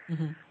another,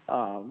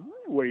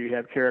 where you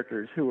have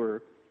characters who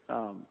are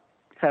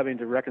having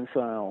to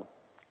reconcile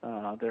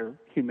their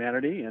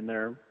humanity and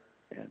their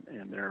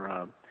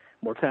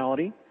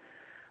mortality,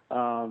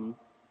 and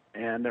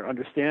their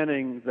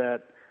understanding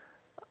that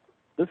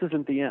this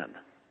isn't the end.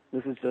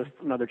 This is just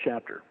another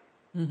chapter.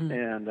 Mm-hmm.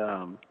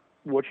 And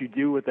what you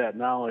do with that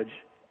knowledge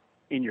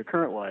in your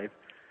current life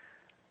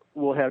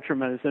will have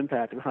tremendous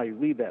impact on how you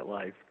lead that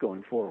life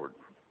going forward.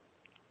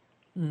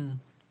 Mm.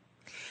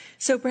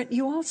 So, Brent,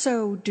 you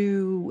also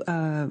do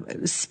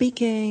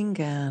speaking,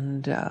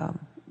 and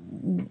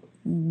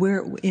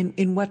where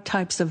in what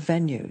types of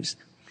venues?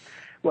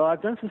 Well,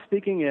 I've done some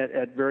speaking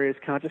at various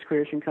conscious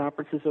creation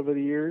conferences over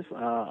the years,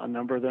 a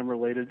number of them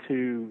related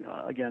to,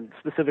 again,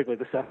 specifically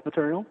the Seth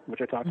material,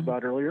 which I talked mm-hmm.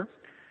 about earlier.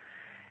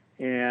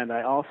 And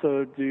I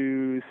also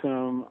do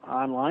some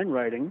online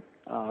writing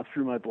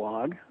through my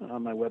blog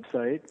on my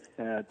website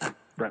at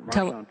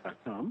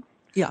brentmarchant.com.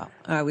 Yeah,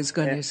 I was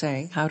going to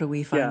say, how do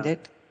we find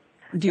it?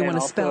 Do you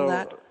want to spell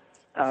that?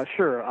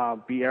 Sure,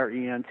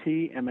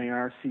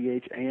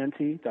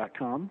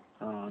 BrentMarchant.com,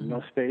 mm-hmm.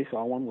 no space,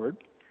 all one word.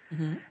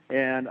 Mm-hmm.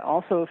 And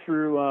also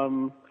through a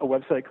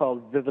website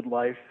called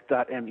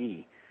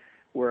vividlife.me,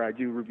 where I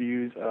do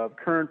reviews of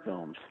current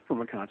films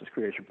from a conscious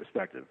creation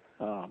perspective.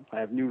 I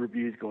have new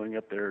reviews going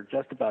up there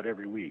just about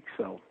every week,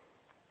 so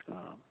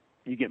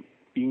you can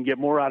get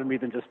more out of me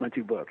than just my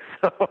 2 books.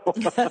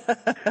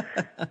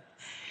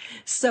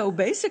 So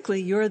basically,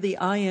 you're the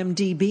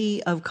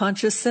IMDb of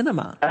conscious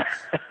cinema.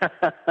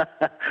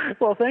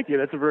 Well, thank you.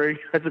 That's a very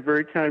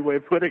kind way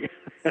of putting it.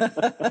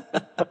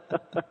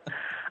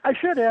 I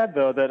should add,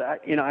 though, that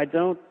I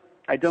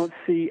don't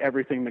see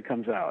everything that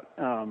comes out,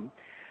 and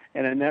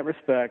in that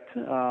respect,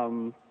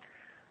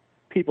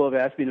 people have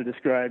asked me to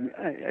describe.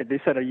 They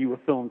said, "Are you a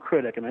film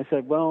critic?" And I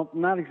said, "Well,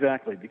 not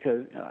exactly,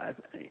 because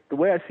the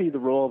way I see the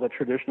role of a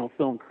traditional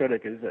film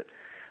critic is that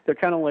they're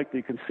kind of like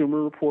the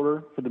consumer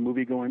reporter for the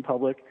movie-going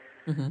public.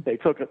 Mm-hmm. They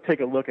take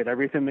a look at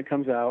everything that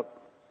comes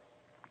out,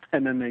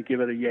 and then they give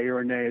it a yay or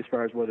a nay as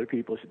far as whether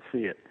people should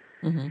see it."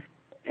 Mm-hmm.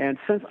 And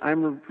since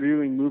I'm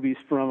reviewing movies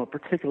from a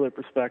particular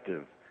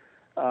perspective,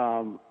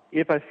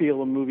 if I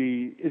feel a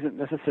movie isn't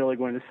necessarily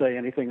going to say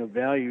anything of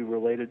value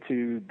related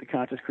to the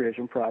conscious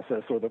creation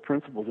process or the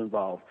principles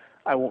involved,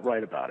 I won't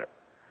write about it.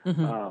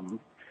 Mm-hmm.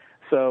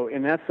 So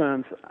in that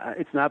sense,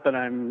 it's not that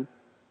I'm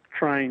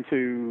trying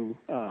to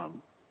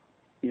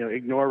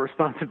ignore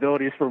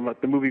responsibilities from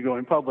the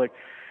movie-going public,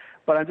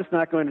 but I'm just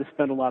not going to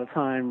spend a lot of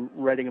time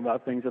writing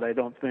about things that I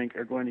don't think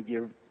are going to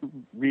give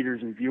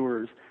readers and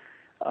viewers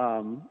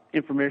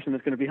information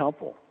that's going to be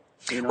helpful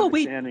in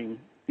understanding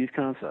these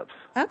concepts.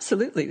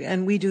 Absolutely.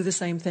 And we do the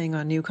same thing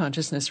on New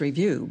Consciousness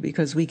Review,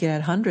 because we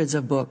get hundreds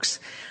of books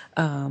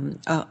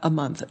a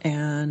month,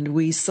 and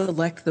we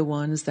select the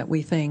ones that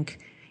we think,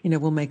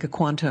 will make a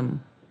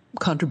quantum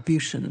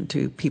contribution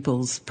to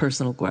people's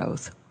personal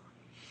growth.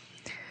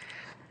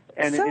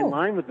 And in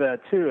line with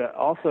that, too,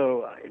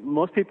 also,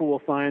 most people will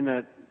find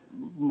that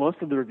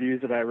most of the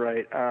reviews that I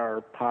write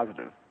are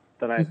positive,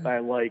 that mm-hmm. I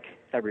like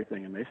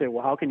everything. And they say,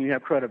 well, how can you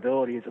have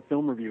credibility as a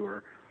film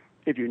reviewer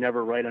if you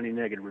never write any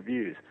negative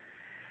reviews?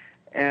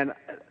 And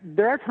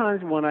there are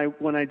times when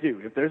I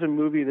do. If there's a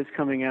movie that's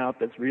coming out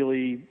that's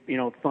really,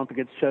 thumping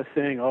its chest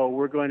saying, oh,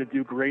 we're going to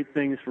do great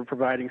things for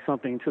providing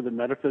something to the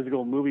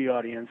metaphysical movie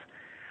audience,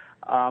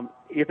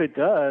 if it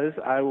does,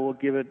 I will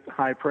give it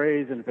high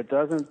praise. And if it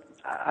doesn't,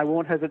 I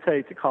won't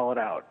hesitate to call it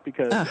out,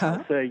 because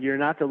I'll say, you're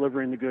not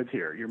delivering the goods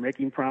here. You're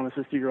making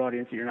promises to your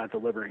audience that you're not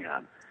delivering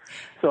on.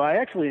 So I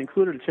actually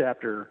included a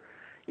chapter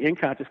in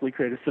Consciously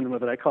Creative Cinema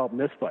that I called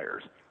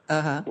Misfires,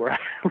 where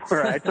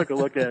I took a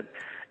look at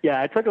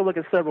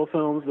several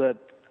films that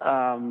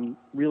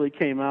really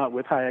came out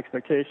with high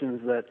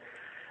expectations that,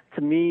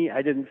 to me,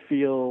 I didn't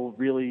feel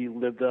really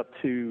lived up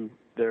to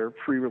their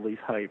pre-release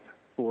hype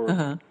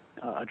for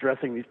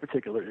addressing these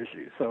particular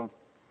issues. So.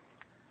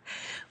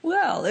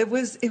 Well, it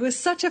was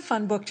such a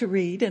fun book to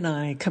read, and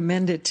I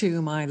commend it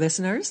to my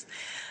listeners.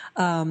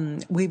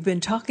 We've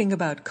been talking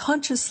about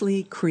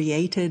Consciously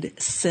Created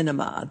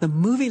Cinema, the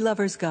movie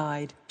lover's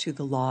guide to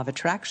the law of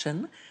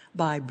attraction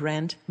by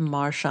Brent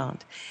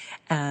Marchant.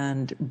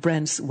 And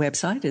Brent's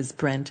website is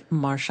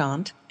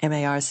brentmarchant,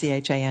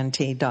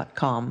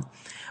 MARCHANT.com.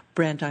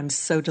 Brent, I'm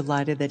so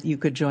delighted that you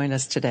could join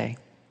us today.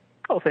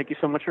 Oh, thank you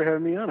so much for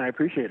having me on. I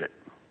appreciate it.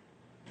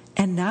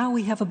 And now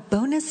we have a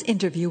bonus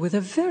interview with a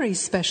very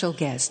special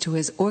guest who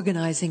is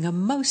organizing a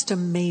most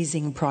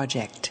amazing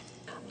project.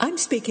 I'm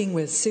speaking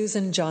with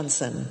Susan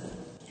Johnson.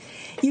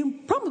 You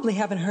probably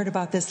haven't heard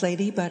about this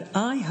lady, but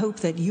I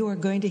hope that you are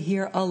going to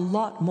hear a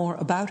lot more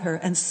about her,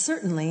 and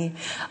certainly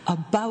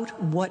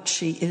about what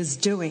she is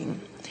doing.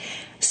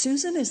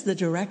 Susan is the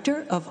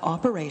Director of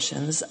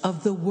Operations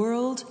of the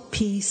World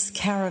Peace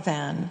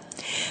Caravan.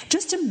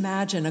 Just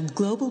imagine a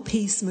global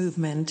peace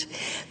movement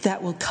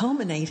that will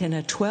culminate in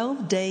a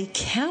 12-day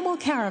camel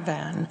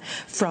caravan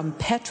from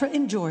Petra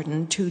in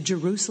Jordan to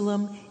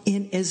Jerusalem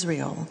in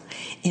Israel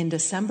in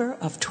December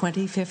of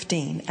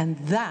 2015. And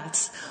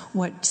that's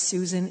what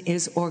Susan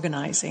is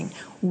organizing.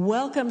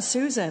 Welcome,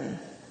 Susan.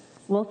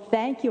 Well,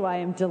 thank you. I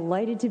am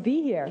delighted to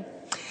be here.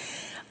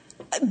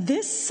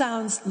 This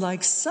sounds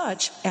like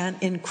such an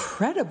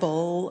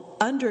incredible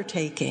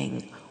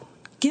undertaking.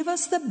 Give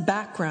us the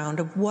background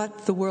of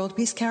what the World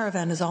Peace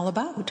Caravan is all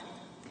about.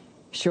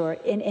 Sure,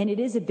 and it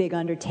is a big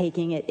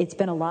undertaking. It's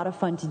been a lot of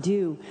fun to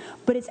do,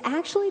 but it's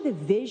actually the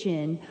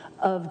vision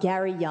of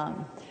Gary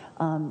Young.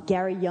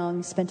 Gary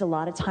Young spent a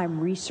lot of time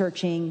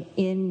researching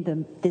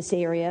in this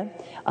area,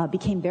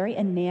 became very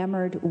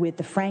enamored with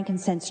the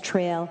frankincense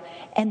trail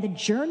and the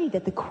journey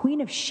that the Queen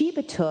of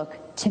Sheba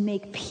took to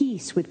make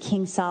peace with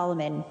King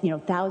Solomon,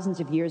 thousands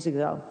of years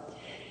ago.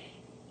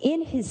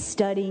 In his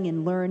studying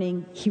and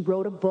learning, he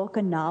wrote a book,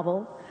 a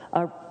novel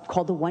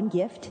called The One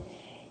Gift.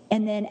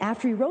 And then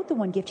after he wrote The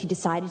One Gift, he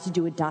decided to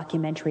do a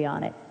documentary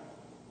on it.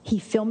 He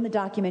filmed the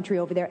documentary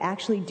over there,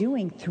 actually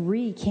doing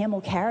 3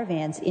 camel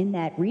caravans in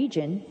that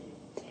region.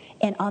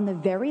 And on the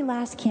very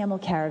last camel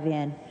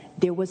caravan,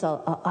 there was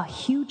a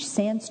huge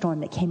sandstorm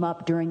that came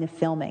up during the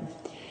filming.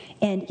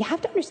 And you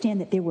have to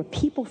understand that there were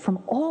people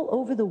from all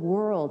over the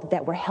world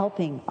that were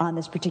helping on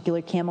this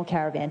particular camel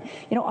caravan.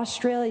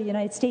 Australia,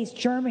 United States,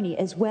 Germany,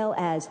 as well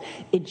as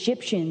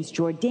Egyptians,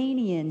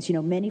 Jordanians,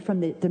 many from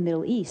the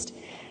Middle East.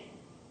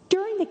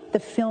 During the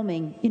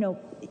filming,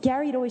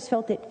 Gary had always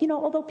felt that,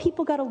 although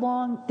people got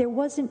along, there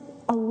wasn't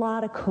a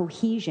lot of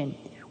cohesion.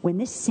 When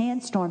this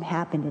sandstorm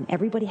happened and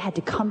everybody had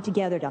to come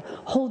together to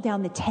hold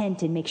down the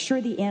tent and make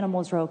sure the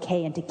animals were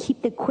okay and to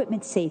keep the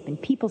equipment safe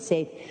and people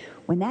safe,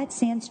 when that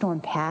sandstorm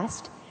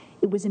passed,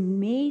 it was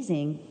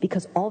amazing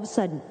because all of a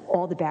sudden,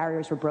 all the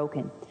barriers were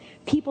broken.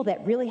 People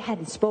that really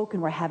hadn't spoken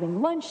were having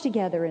lunch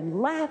together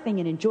and laughing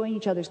and enjoying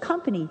each other's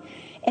company.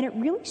 And it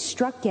really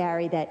struck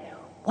Gary that,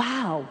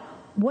 wow,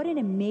 what an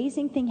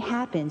amazing thing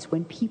happens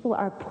when people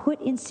are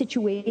put in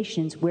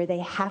situations where they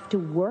have to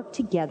work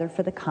together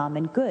for the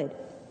common good.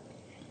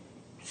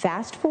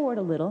 Fast forward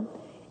a little,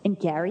 and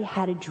Gary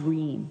had a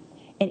dream.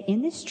 And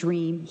in this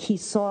dream, he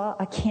saw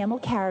a camel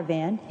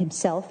caravan,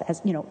 himself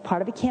as,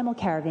 part of a camel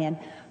caravan,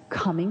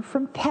 coming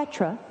from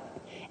Petra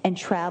and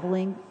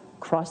traveling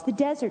across the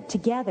desert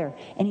together.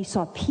 And he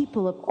saw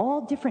people of all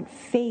different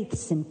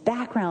faiths and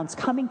backgrounds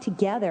coming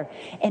together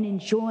and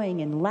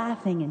enjoying and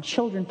laughing and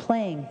children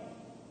playing.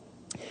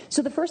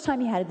 So the first time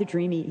he had the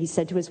dream, he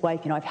said to his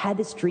wife, I've had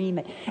this dream.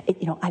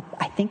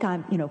 I think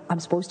I'm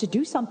supposed to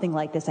do something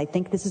like this. I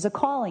think this is a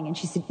calling. And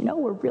she said,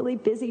 we're really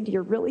busy. Do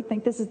you really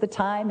think this is the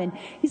time? And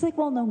he's like,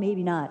 well, no,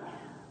 maybe not.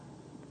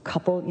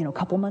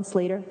 Couple months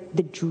later,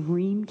 the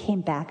dream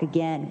came back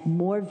again,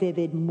 more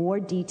vivid, more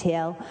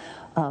detail.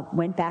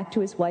 Went back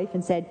to his wife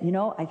and said,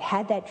 I've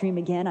had that dream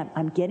again.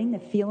 I'm getting the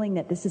feeling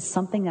that this is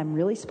something I'm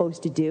really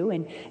supposed to do.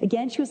 And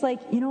again, she was like,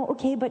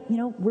 okay, but,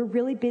 we're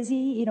really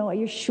busy. Are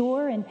you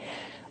sure? And,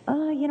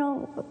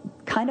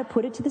 kind of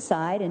put it to the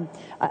side. And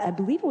I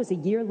believe it was a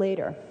year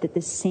later that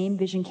the same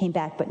vision came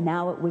back, but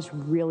now it was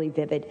really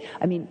vivid.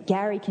 I mean,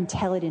 Gary can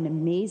tell it in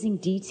amazing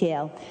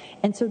detail.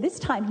 And so this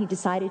time he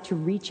decided to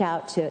reach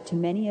out to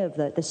many of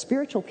the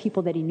spiritual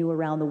people that he knew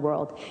around the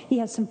world. He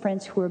has some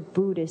friends who are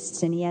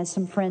Buddhists, and he has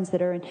some friends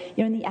that are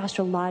in the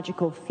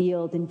astrological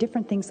field and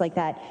different things like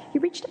that. He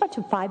reached out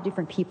to 5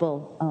 different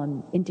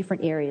people in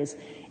different areas.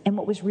 And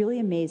what was really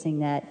amazing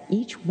that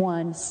each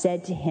one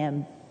said to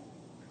him,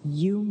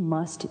 you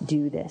must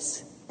do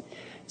this.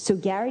 So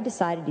Gary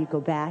decided he'd go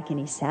back, and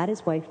he sat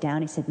his wife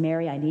down. He said,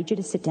 Mary, I need you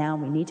to sit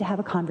down. We need to have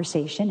a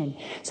conversation. And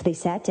so they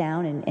sat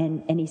down,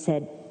 and he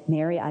said,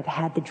 Mary, I've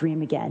had the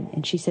dream again.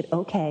 And she said,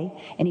 okay.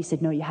 And he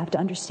said, no, you have to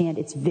understand,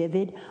 it's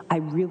vivid. I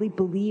really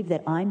believe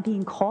that I'm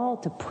being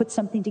called to put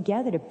something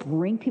together, to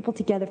bring people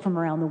together from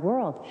around the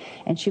world.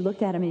 And she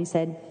looked at him and he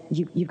said,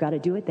 you've got to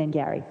do it then,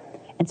 Gary.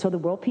 And so the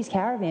World Peace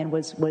Caravan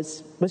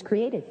was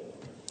created.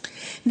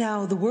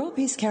 Now, the World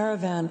Peace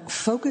Caravan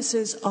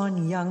focuses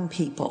on young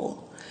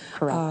people.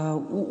 Correct.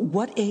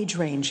 What age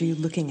range are you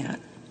looking at?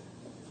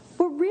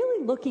 We're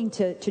really looking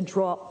to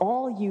draw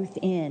all youth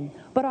in,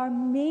 but our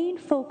main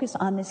focus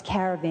on this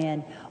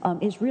caravan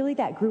is really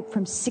that group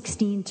from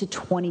 16 to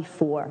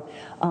 24.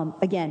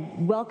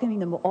 Again, welcoming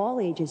them of all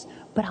ages.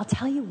 But I'll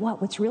tell you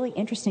what's really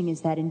interesting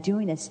is that in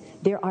doing this,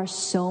 there are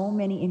so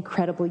many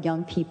incredible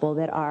young people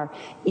that are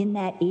in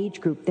that age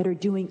group that are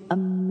doing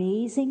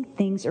amazing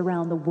things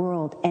around the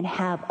world and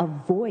have a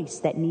voice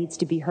that needs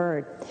to be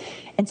heard.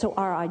 And so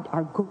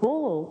our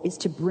goal is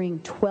to bring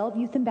 12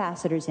 youth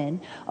ambassadors in.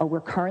 We're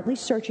currently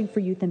searching for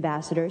youth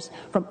ambassadors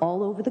from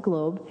all over the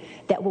globe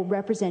that will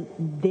represent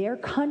their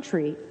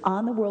country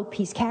on the World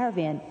Peace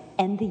Caravan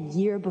and the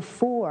year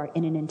before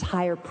in an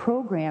entire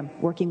program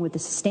working with the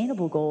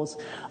sustainable goals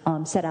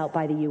set out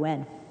by the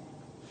UN.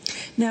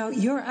 Now,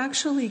 you're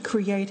actually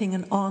creating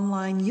an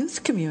online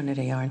youth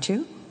community, aren't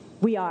you?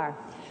 We are.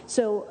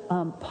 So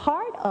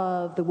part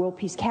of the World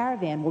Peace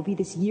Caravan will be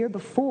this year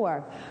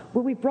before,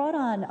 where we brought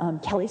on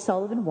Kelly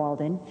Sullivan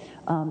Walden,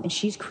 and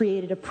she's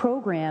created a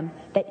program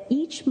that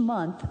each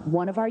month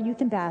one of our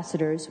youth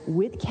ambassadors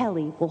with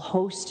Kelly will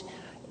host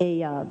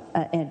a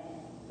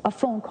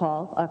phone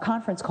call, a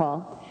conference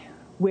call,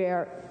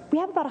 where we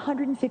have about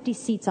 150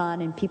 seats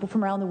on, and people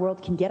from around the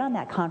world can get on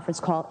that conference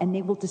call, and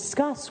they will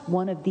discuss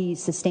one of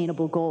these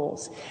sustainable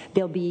goals.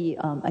 There'll be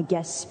a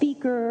guest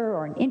speaker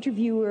or an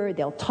interviewer.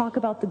 They'll talk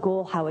about the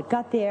goal, how it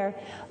got there.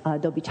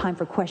 There'll be time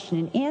for question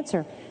and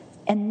answer.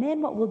 And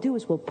then what we'll do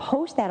is we'll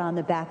post that on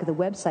the back of the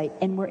website,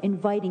 and we're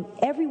inviting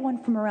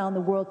everyone from around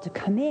the world to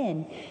come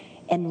in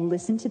and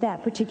listen to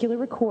that particular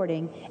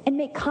recording and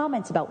make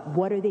comments about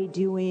what are they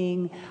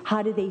doing,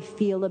 how do they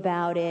feel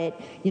about it,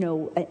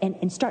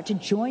 and start to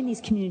join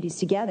these communities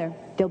together.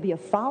 There'll be a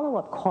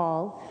follow-up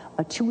call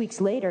 2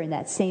 weeks later in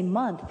that same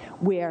month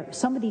where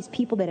some of these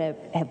people that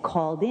have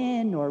called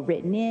in or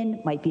written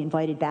in might be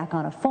invited back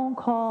on a phone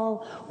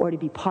call or to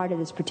be part of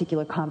this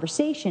particular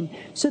conversation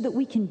so that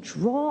we can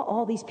draw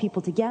all these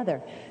people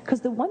together.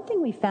 Because the one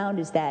thing we found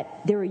is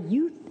that there are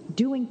youth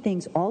doing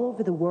things all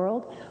over the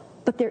world,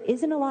 but there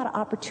isn't a lot of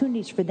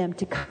opportunities for them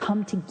to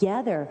come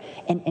together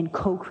and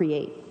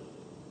co-create.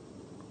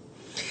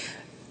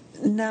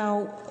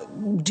 Now,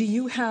 do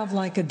you have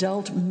like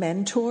adult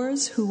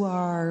mentors who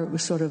are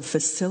sort of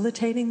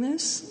facilitating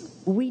this?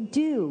 We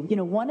do.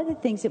 One of the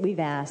things that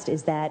we've asked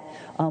is that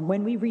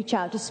when we reach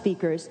out to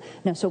speakers,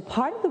 so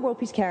part of the World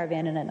Peace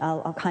Caravan, and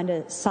I'll kind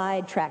of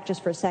sidetrack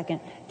just for a second,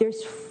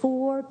 there's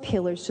 4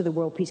 pillars to the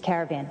World Peace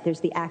Caravan.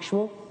 There's the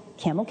actual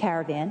Camel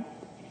Caravan.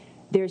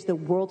 There's the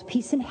World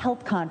Peace and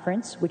Health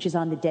Conference, which is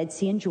on the Dead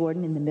Sea in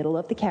Jordan in the middle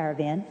of the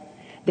caravan.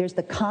 There's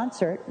the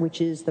concert,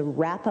 which is the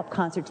wrap-up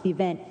concert to the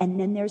event. And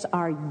then there's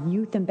our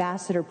Youth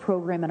Ambassador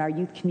program and our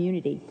youth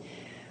community.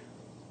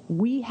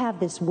 We have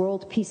this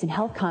World Peace and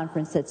Health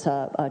Conference that's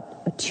a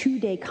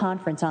 2-day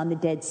conference on the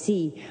Dead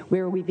Sea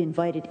where we've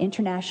invited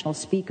international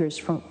speakers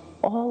from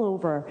all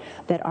over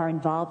that are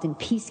involved in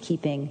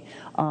peacekeeping,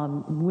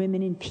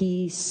 women in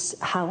peace,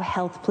 how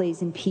health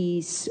plays in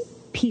peace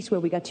where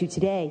we got to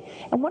today.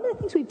 And one of the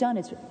things we've done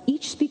is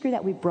each speaker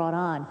that we've brought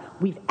on,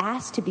 we've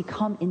asked to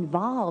become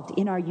involved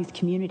in our youth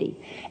community.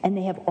 And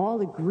they have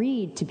all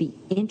agreed to be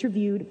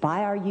interviewed by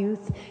our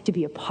youth, to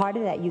be a part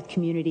of that youth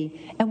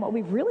community. And what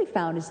we've really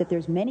found is that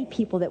there's many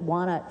people that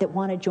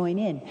wanna join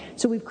in.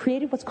 So we've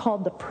created what's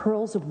called the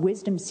Pearls of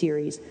Wisdom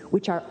series,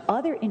 which are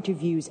other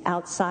interviews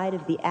outside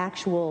of the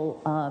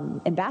actual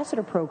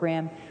ambassador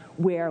program,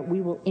 where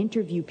we will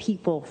interview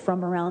people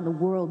from around the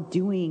world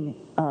doing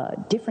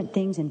different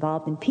things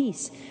involved in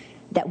peace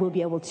that we'll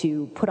be able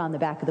to put on the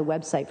back of the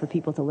website for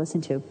people to listen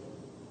to.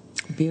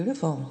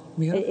 Beautiful,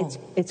 beautiful.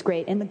 It's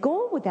great. And the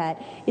goal with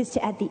that is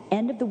to, at the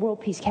end of the World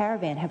Peace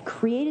Caravan, have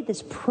created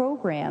this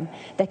program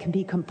that can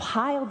be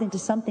compiled into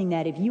something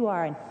that if you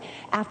are an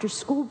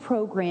after-school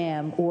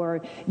program,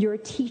 or you're a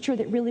teacher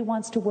that really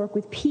wants to work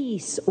with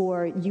peace,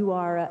 or you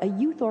are a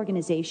youth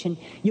organization,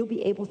 you'll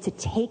be able to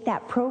take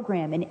that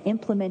program and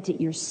implement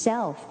it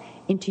yourself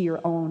into your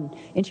own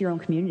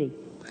community.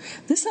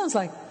 This sounds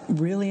like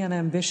really an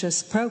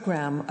ambitious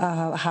program.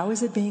 How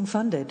is it being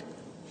funded?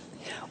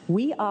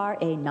 We are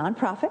a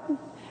nonprofit,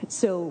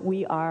 so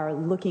we are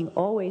looking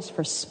always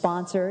for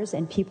sponsors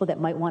and people that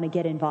might want to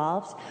get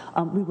involved.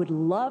 We would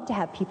love to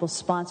have people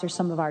sponsor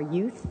some of our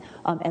youth,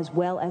 as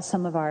well as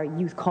some of our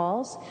youth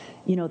calls.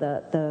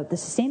 The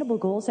sustainable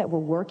goals that we're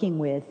working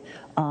with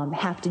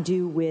have to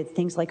do with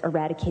things like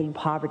eradicating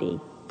poverty,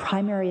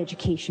 primary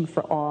education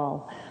for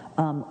all,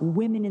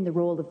 women in the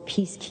role of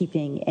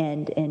peacekeeping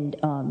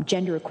and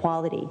gender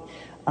equality.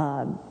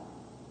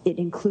 It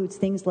includes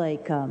things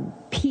like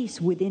peace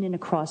within and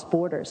across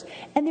borders.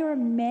 And there are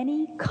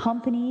many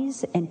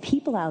companies and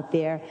people out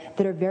there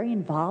that are very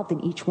involved in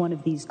each one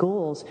of these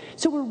goals.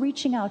 So we're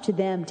reaching out to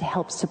them to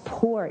help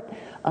support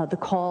the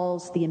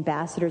calls, the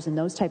ambassadors, and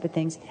those type of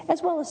things,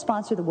 as well as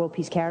sponsor the World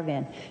Peace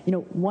Caravan.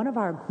 One of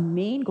our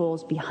main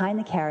goals behind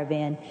the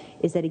caravan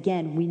is that,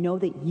 again, we know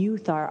that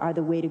youth are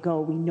the way to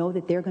go. We know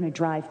that they're going to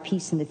drive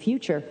peace in the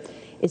future.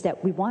 Is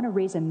that we want to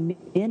raise a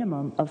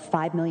minimum of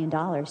 $5 million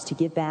to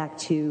give back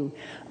to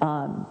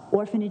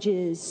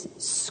orphanages,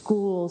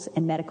 schools,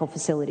 and medical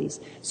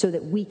facilities so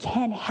that we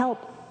can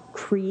help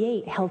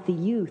create healthy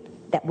youth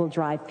that will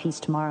drive peace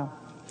tomorrow.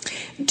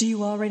 Do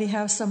you already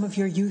have some of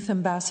your youth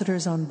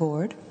ambassadors on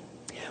board?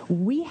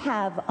 We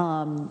have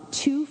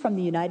 2 from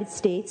the United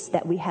States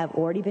that we have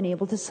already been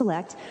able to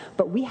select,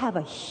 but we have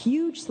a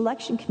huge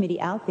selection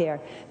committee out there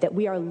that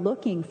we are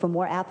looking for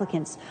more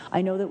applicants.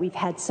 I know that we've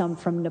had some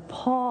from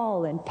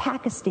Nepal and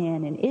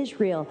Pakistan and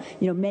Israel,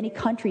 many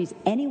countries.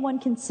 Anyone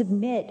can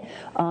submit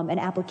an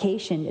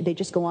application. They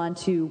just go on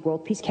to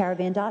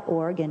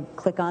worldpeacecaravan.org and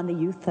click on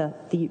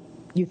the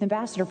Youth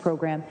Ambassador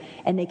Program,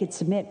 and they could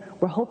submit.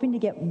 We're hoping to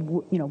get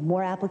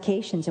more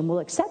applications, and we'll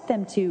accept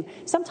them to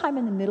sometime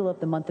in the middle of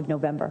the month of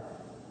November.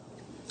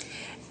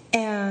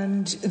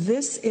 And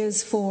this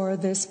is for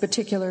this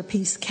particular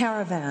Peace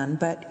Caravan,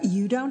 but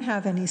you don't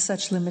have any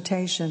such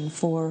limitation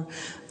for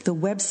the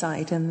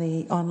website and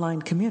the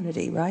online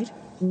community, right?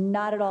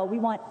 Not at all. We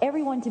want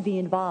everyone to be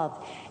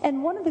involved.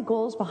 And one of the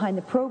goals behind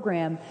the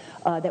program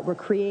that we're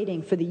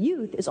creating for the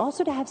youth is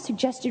also to have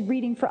suggested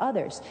reading for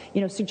others.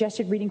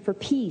 Suggested reading for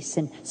peace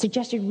and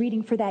suggested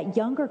reading for that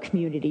younger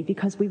community,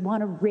 because we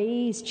want to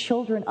raise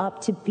children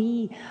up to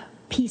be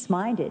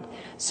peace-minded.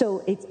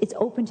 So it's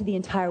open to the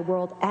entire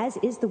world, as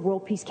is the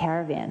World Peace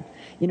Caravan.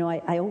 You know,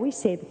 I always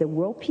say that the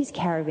World Peace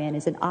Caravan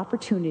is an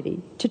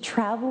opportunity to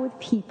travel with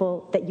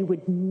people that you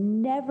would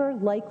never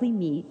likely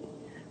meet,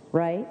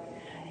 right?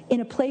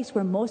 In a place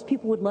where most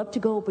people would love to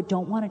go but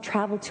don't want to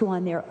travel to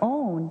on their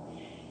own,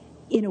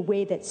 in a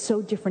way that's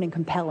so different and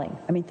compelling.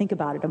 I mean, think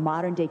about it, a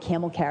modern-day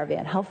camel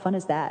caravan. How fun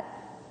is that?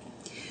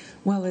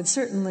 Well, it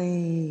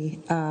certainly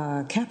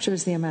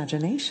captures the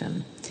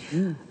imagination.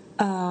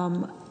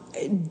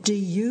 Do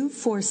you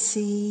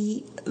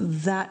foresee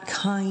that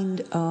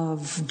kind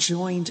of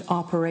joint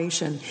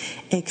operation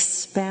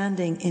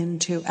expanding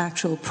into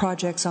actual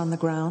projects on the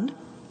ground?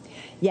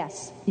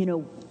 Yes. You know,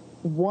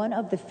 one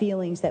of the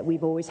feelings that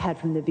we've always had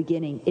from the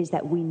beginning is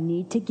that we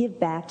need to give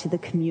back to the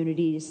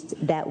communities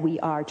that we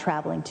are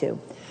traveling to.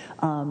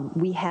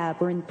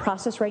 We're in the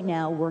process right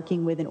now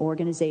working with an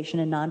organization,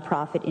 a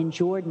nonprofit in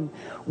Jordan,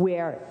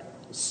 where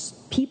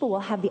people will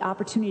have the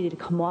opportunity to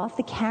come off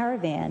the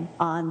caravan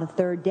on the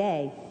third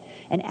day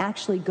and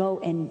actually go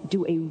and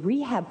do a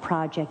rehab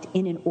project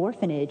in an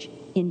orphanage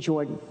in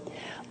Jordan.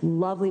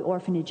 Lovely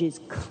orphanages,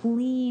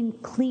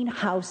 clean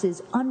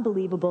houses,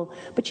 unbelievable.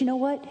 But you know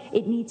what?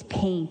 It needs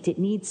paint. It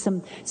needs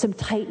some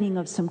tightening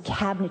of some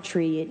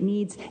cabinetry. It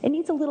needs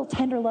a little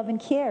tender love and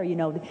care. You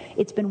know,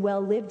 it's been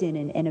well lived in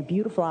and a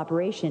beautiful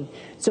operation.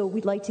 So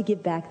we'd like to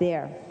give back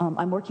there.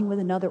 I'm working with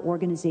another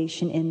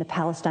organization in the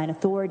Palestine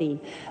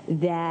Authority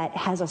that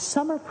has a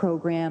summer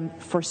program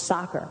for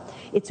soccer.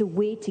 It's a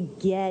way to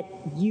get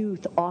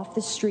youth off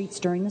the streets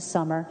during the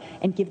summer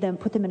and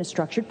put them in a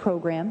structured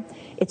program.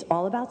 It's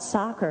all about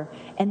soccer,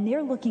 and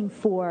they're looking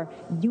for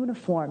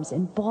uniforms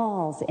and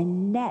balls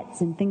and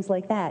nets and things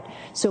like that.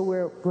 So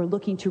we're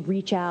looking to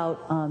reach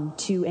out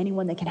to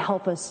anyone that can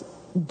help us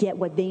get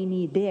what they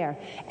need there.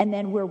 And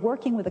then we're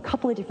working with a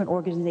couple of different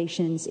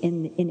organizations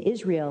in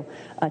Israel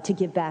to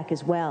give back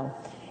as well.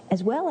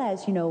 As well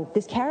as, you know,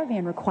 this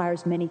caravan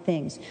requires many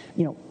things.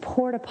 You know,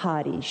 porta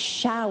potties,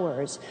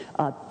 showers,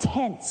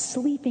 tents,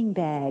 sleeping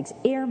bags,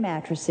 air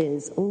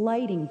mattresses,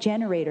 lighting,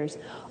 generators.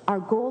 Our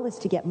goal is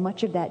to get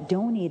much of that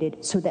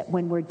donated so that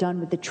when we're done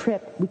with the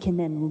trip, we can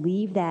then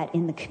leave that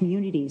in the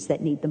communities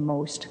that need the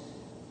most.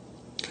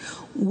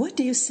 What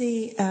do you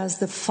see as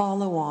the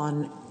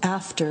follow-on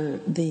after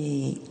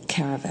the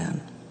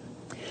caravan?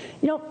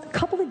 You know, a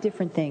couple of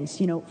different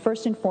things. You know,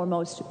 first and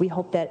foremost, we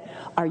hope that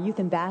our Youth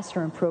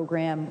Ambassador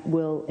program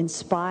will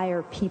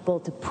inspire people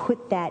to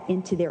put that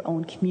into their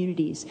own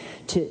communities,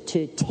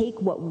 to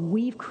take what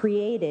we've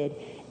created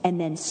and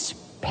then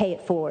pay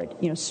it forward,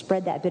 you know,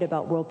 spread that bit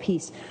about world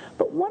peace.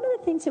 But one of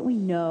the things that we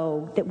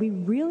know that we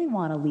really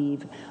want to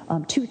leave,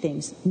 two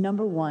things.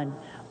 Number one,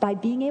 by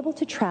being able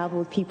to travel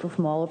with people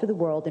from all over the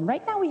world, and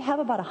right now we have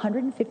about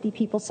 150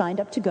 people signed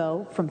up to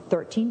go from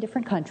 13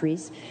 different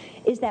countries,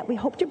 is that we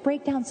hope to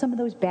break down some of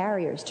those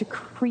barriers, to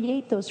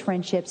create those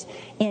friendships,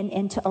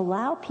 and to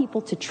allow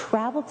people to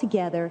travel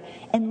together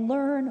and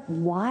learn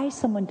why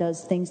someone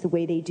does things the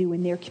way they do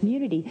in their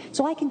community.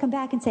 So I can come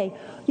back and say,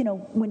 you know,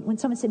 when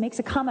someone makes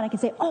a comment, I can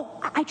say, oh,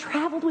 I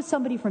traveled with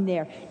somebody from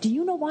there. Do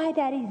you know why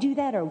Daddy do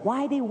that, or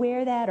why they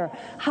wear that, or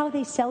how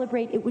they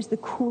celebrate? It was the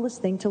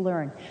coolest thing to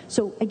learn.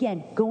 So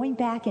again, going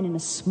back and in a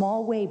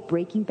small way,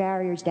 breaking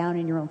barriers down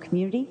in your own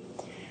community.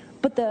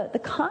 But the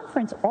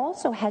conference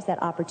also has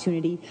that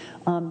opportunity.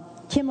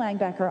 Kim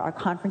Langbecker, our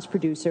conference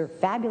producer,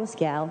 fabulous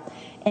gal,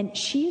 and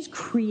she is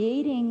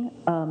creating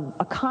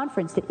a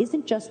conference that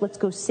isn't just let's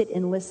go sit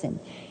and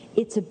listen.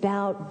 It's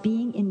about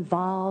being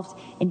involved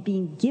and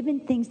being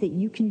given things that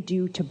you can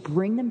do to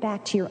bring them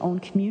back to your own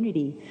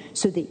community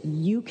so that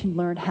you can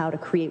learn how to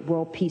create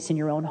world peace in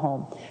your own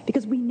home.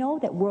 Because we know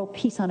that world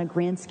peace on a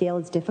grand scale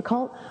is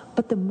difficult,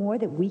 but the more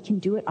that we can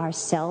do it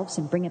ourselves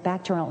and bring it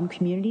back to our own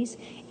communities,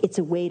 it's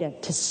a way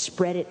to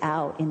spread it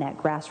out in that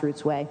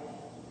grassroots way.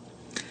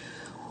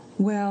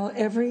 Well,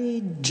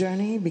 every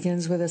journey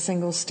begins with a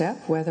single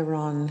step, whether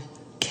on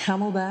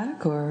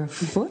camelback or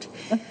foot.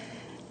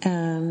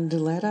 And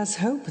let us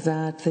hope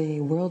that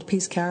the World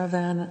Peace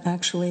Caravan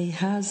actually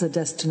has a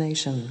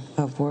destination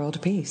of world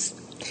peace.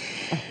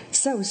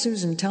 So,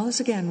 Susan, tell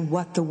us again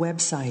what the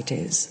website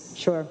is.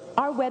 Sure.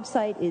 Our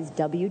website is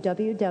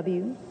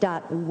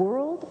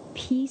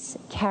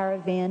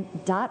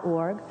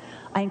www.worldpeacecaravan.org.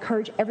 I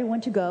encourage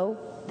everyone to go.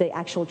 The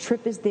actual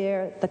trip is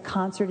there, the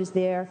concert is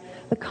there,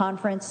 the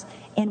conference,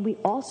 and we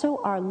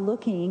also are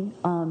looking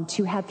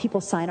to have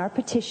people sign our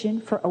petition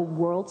for a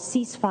world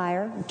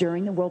ceasefire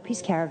during the World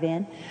Peace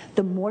Caravan.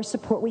 The more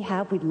support we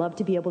have, we'd love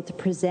to be able to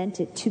present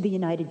it to the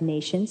United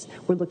Nations.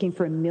 We're looking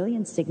for 1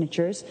 million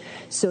signatures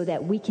so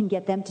that we can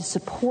get them to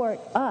support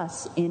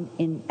us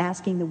in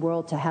asking the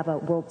world to have a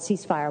world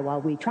ceasefire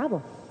while we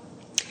travel.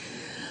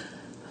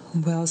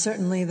 Well,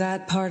 certainly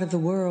that part of the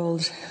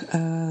world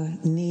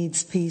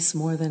needs peace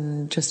more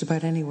than just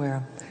about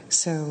anywhere.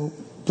 So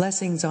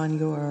blessings on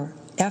your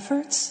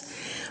efforts,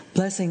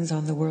 blessings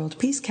on the World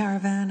Peace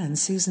Caravan, and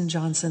Susan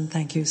Johnson,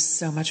 thank you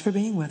so much for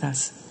being with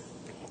us.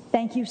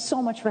 Thank you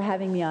so much for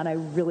having me on. I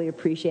really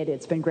appreciate it.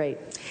 It's been great.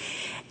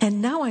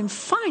 And now I'm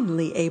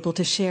finally able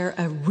to share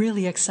a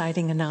really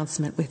exciting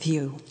announcement with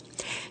you.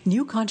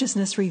 New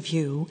Consciousness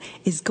Review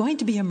is going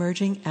to be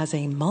emerging as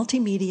a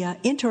multimedia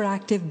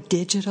interactive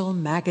digital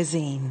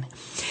magazine.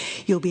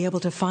 You'll be able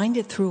to find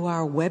it through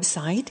our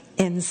website,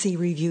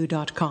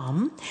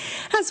 ncreview.com,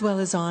 as well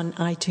as on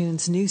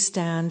iTunes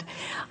newsstand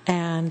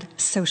and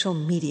social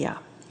media.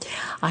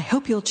 I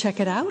hope you'll check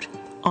it out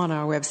on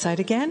our website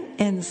again,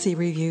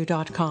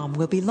 ncreview.com.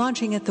 We'll be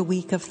launching it the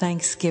week of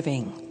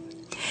Thanksgiving.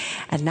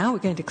 And now we're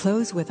going to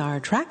close with our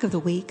track of the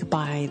week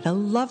by the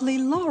lovely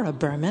Laura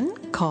Berman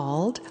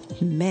called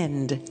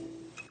Mend.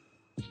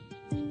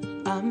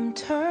 I'm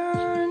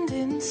turned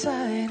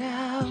inside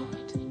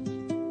out,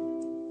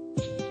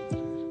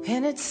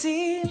 and it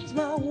seems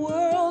my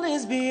world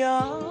is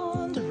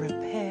beyond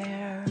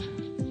repair.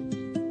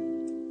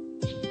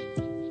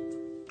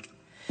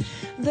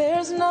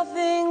 There's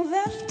nothing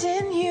left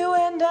in you,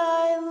 and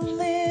I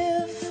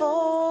live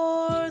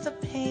for the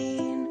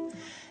pain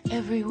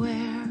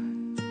everywhere.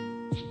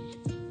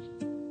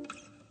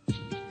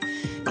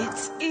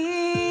 It's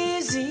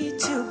easy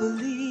to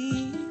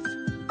believe.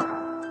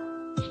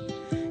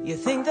 You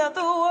think that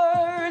the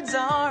words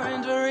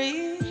aren't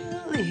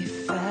really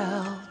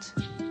felt.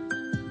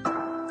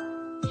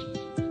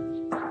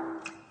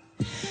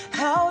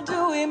 How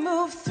do we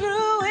move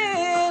through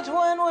it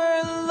when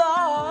we're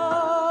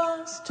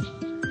lost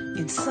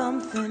in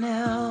something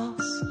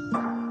else?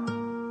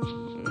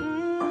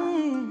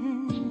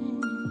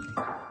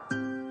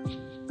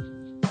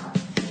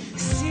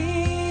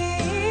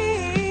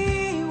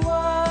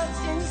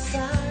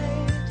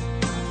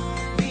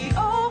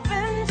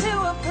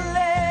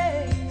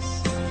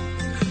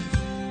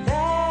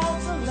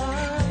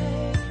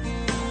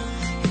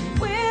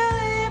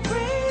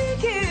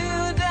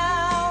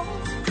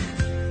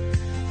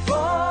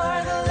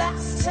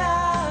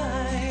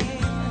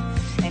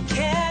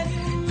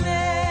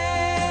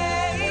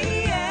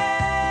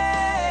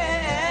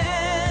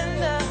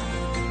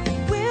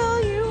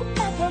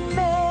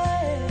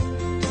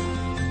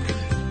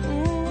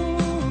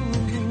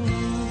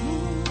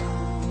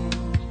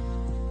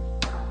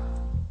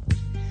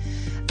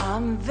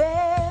 I'm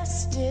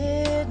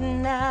vested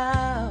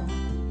now,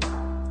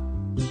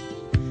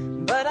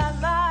 but I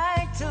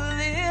like to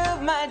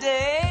live my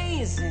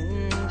days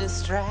in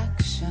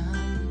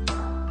distraction.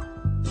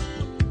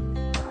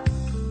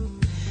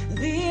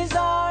 These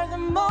are the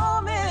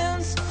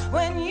moments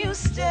when you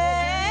stand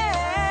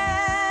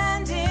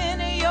in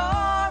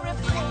your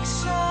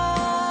reflection.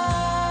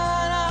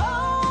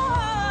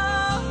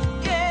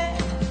 Oh, yeah.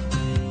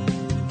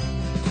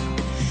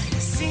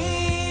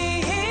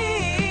 See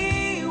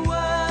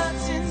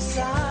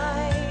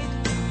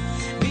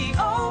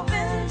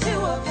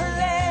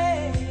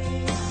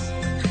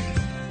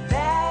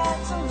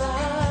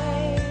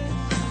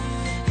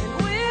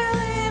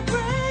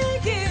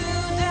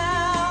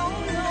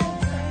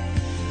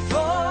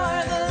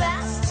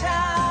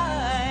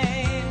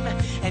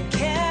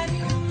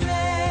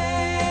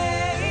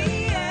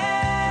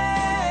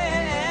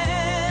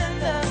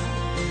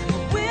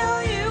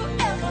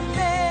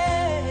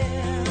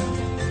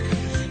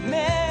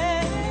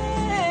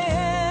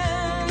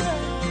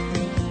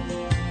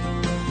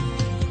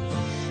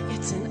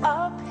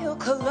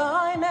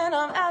climb and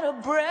I'm out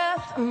of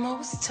breath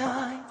most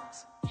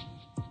times.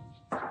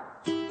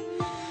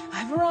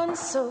 I've run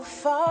so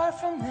far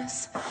from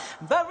this,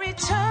 but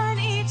return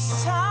each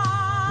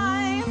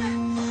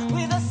time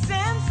with a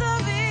sense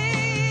of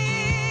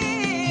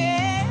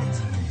it.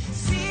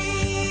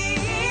 See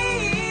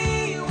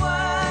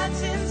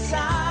what's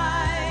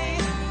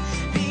inside.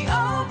 Be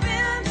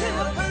open to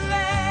a place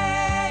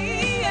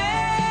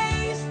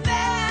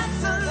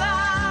that's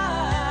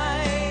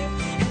alive.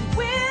 And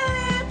will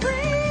it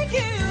bring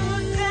you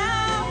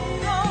down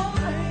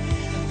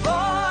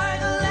for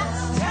the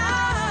last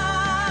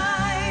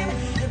time?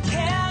 And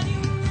can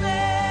you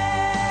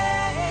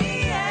mend?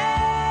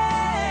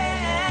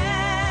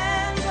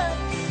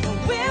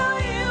 Will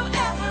you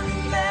ever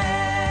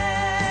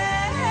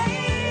mend?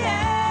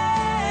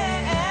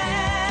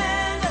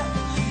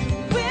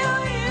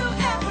 Will you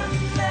ever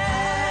mend?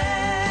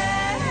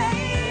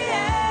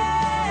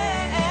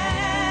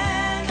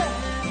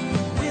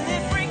 Will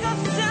it bring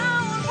us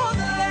down for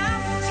the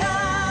last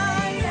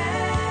time?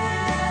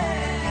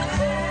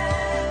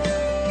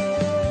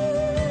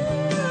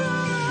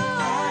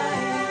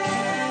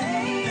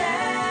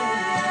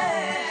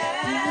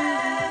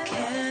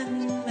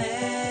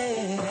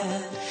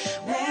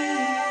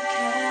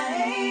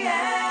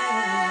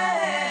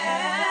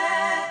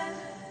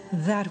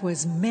 That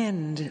was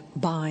Mend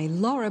by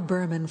Laura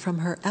Berman from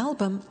her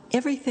album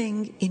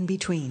Everything in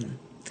Between.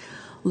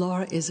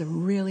 Laura is a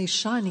really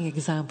shining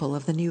example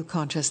of the new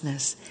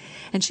consciousness,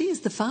 and she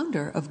is the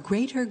founder of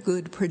Greater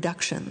Good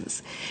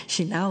Productions.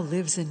 She now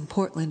lives in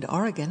Portland,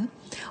 Oregon,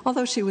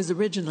 although she was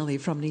originally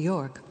from New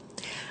York.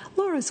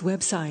 Laura's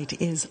website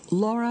is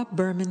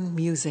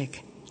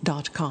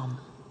laurabermanmusic.com.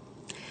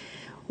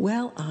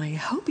 Well, I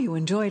hope you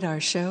enjoyed our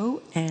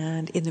show,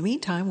 and in the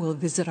meantime, we'll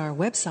visit our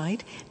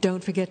website.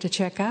 Don't forget to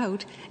check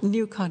out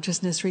New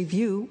Consciousness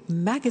Review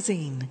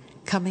magazine,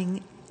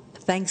 coming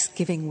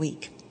Thanksgiving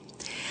week.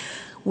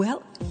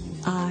 Well,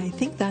 I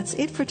think that's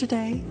it for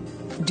today.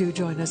 Do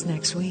join us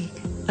next week.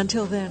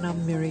 Until then,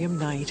 I'm Miriam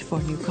Knight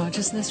for New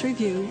Consciousness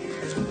Review.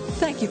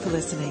 Thank you for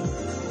listening.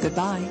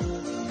 Goodbye.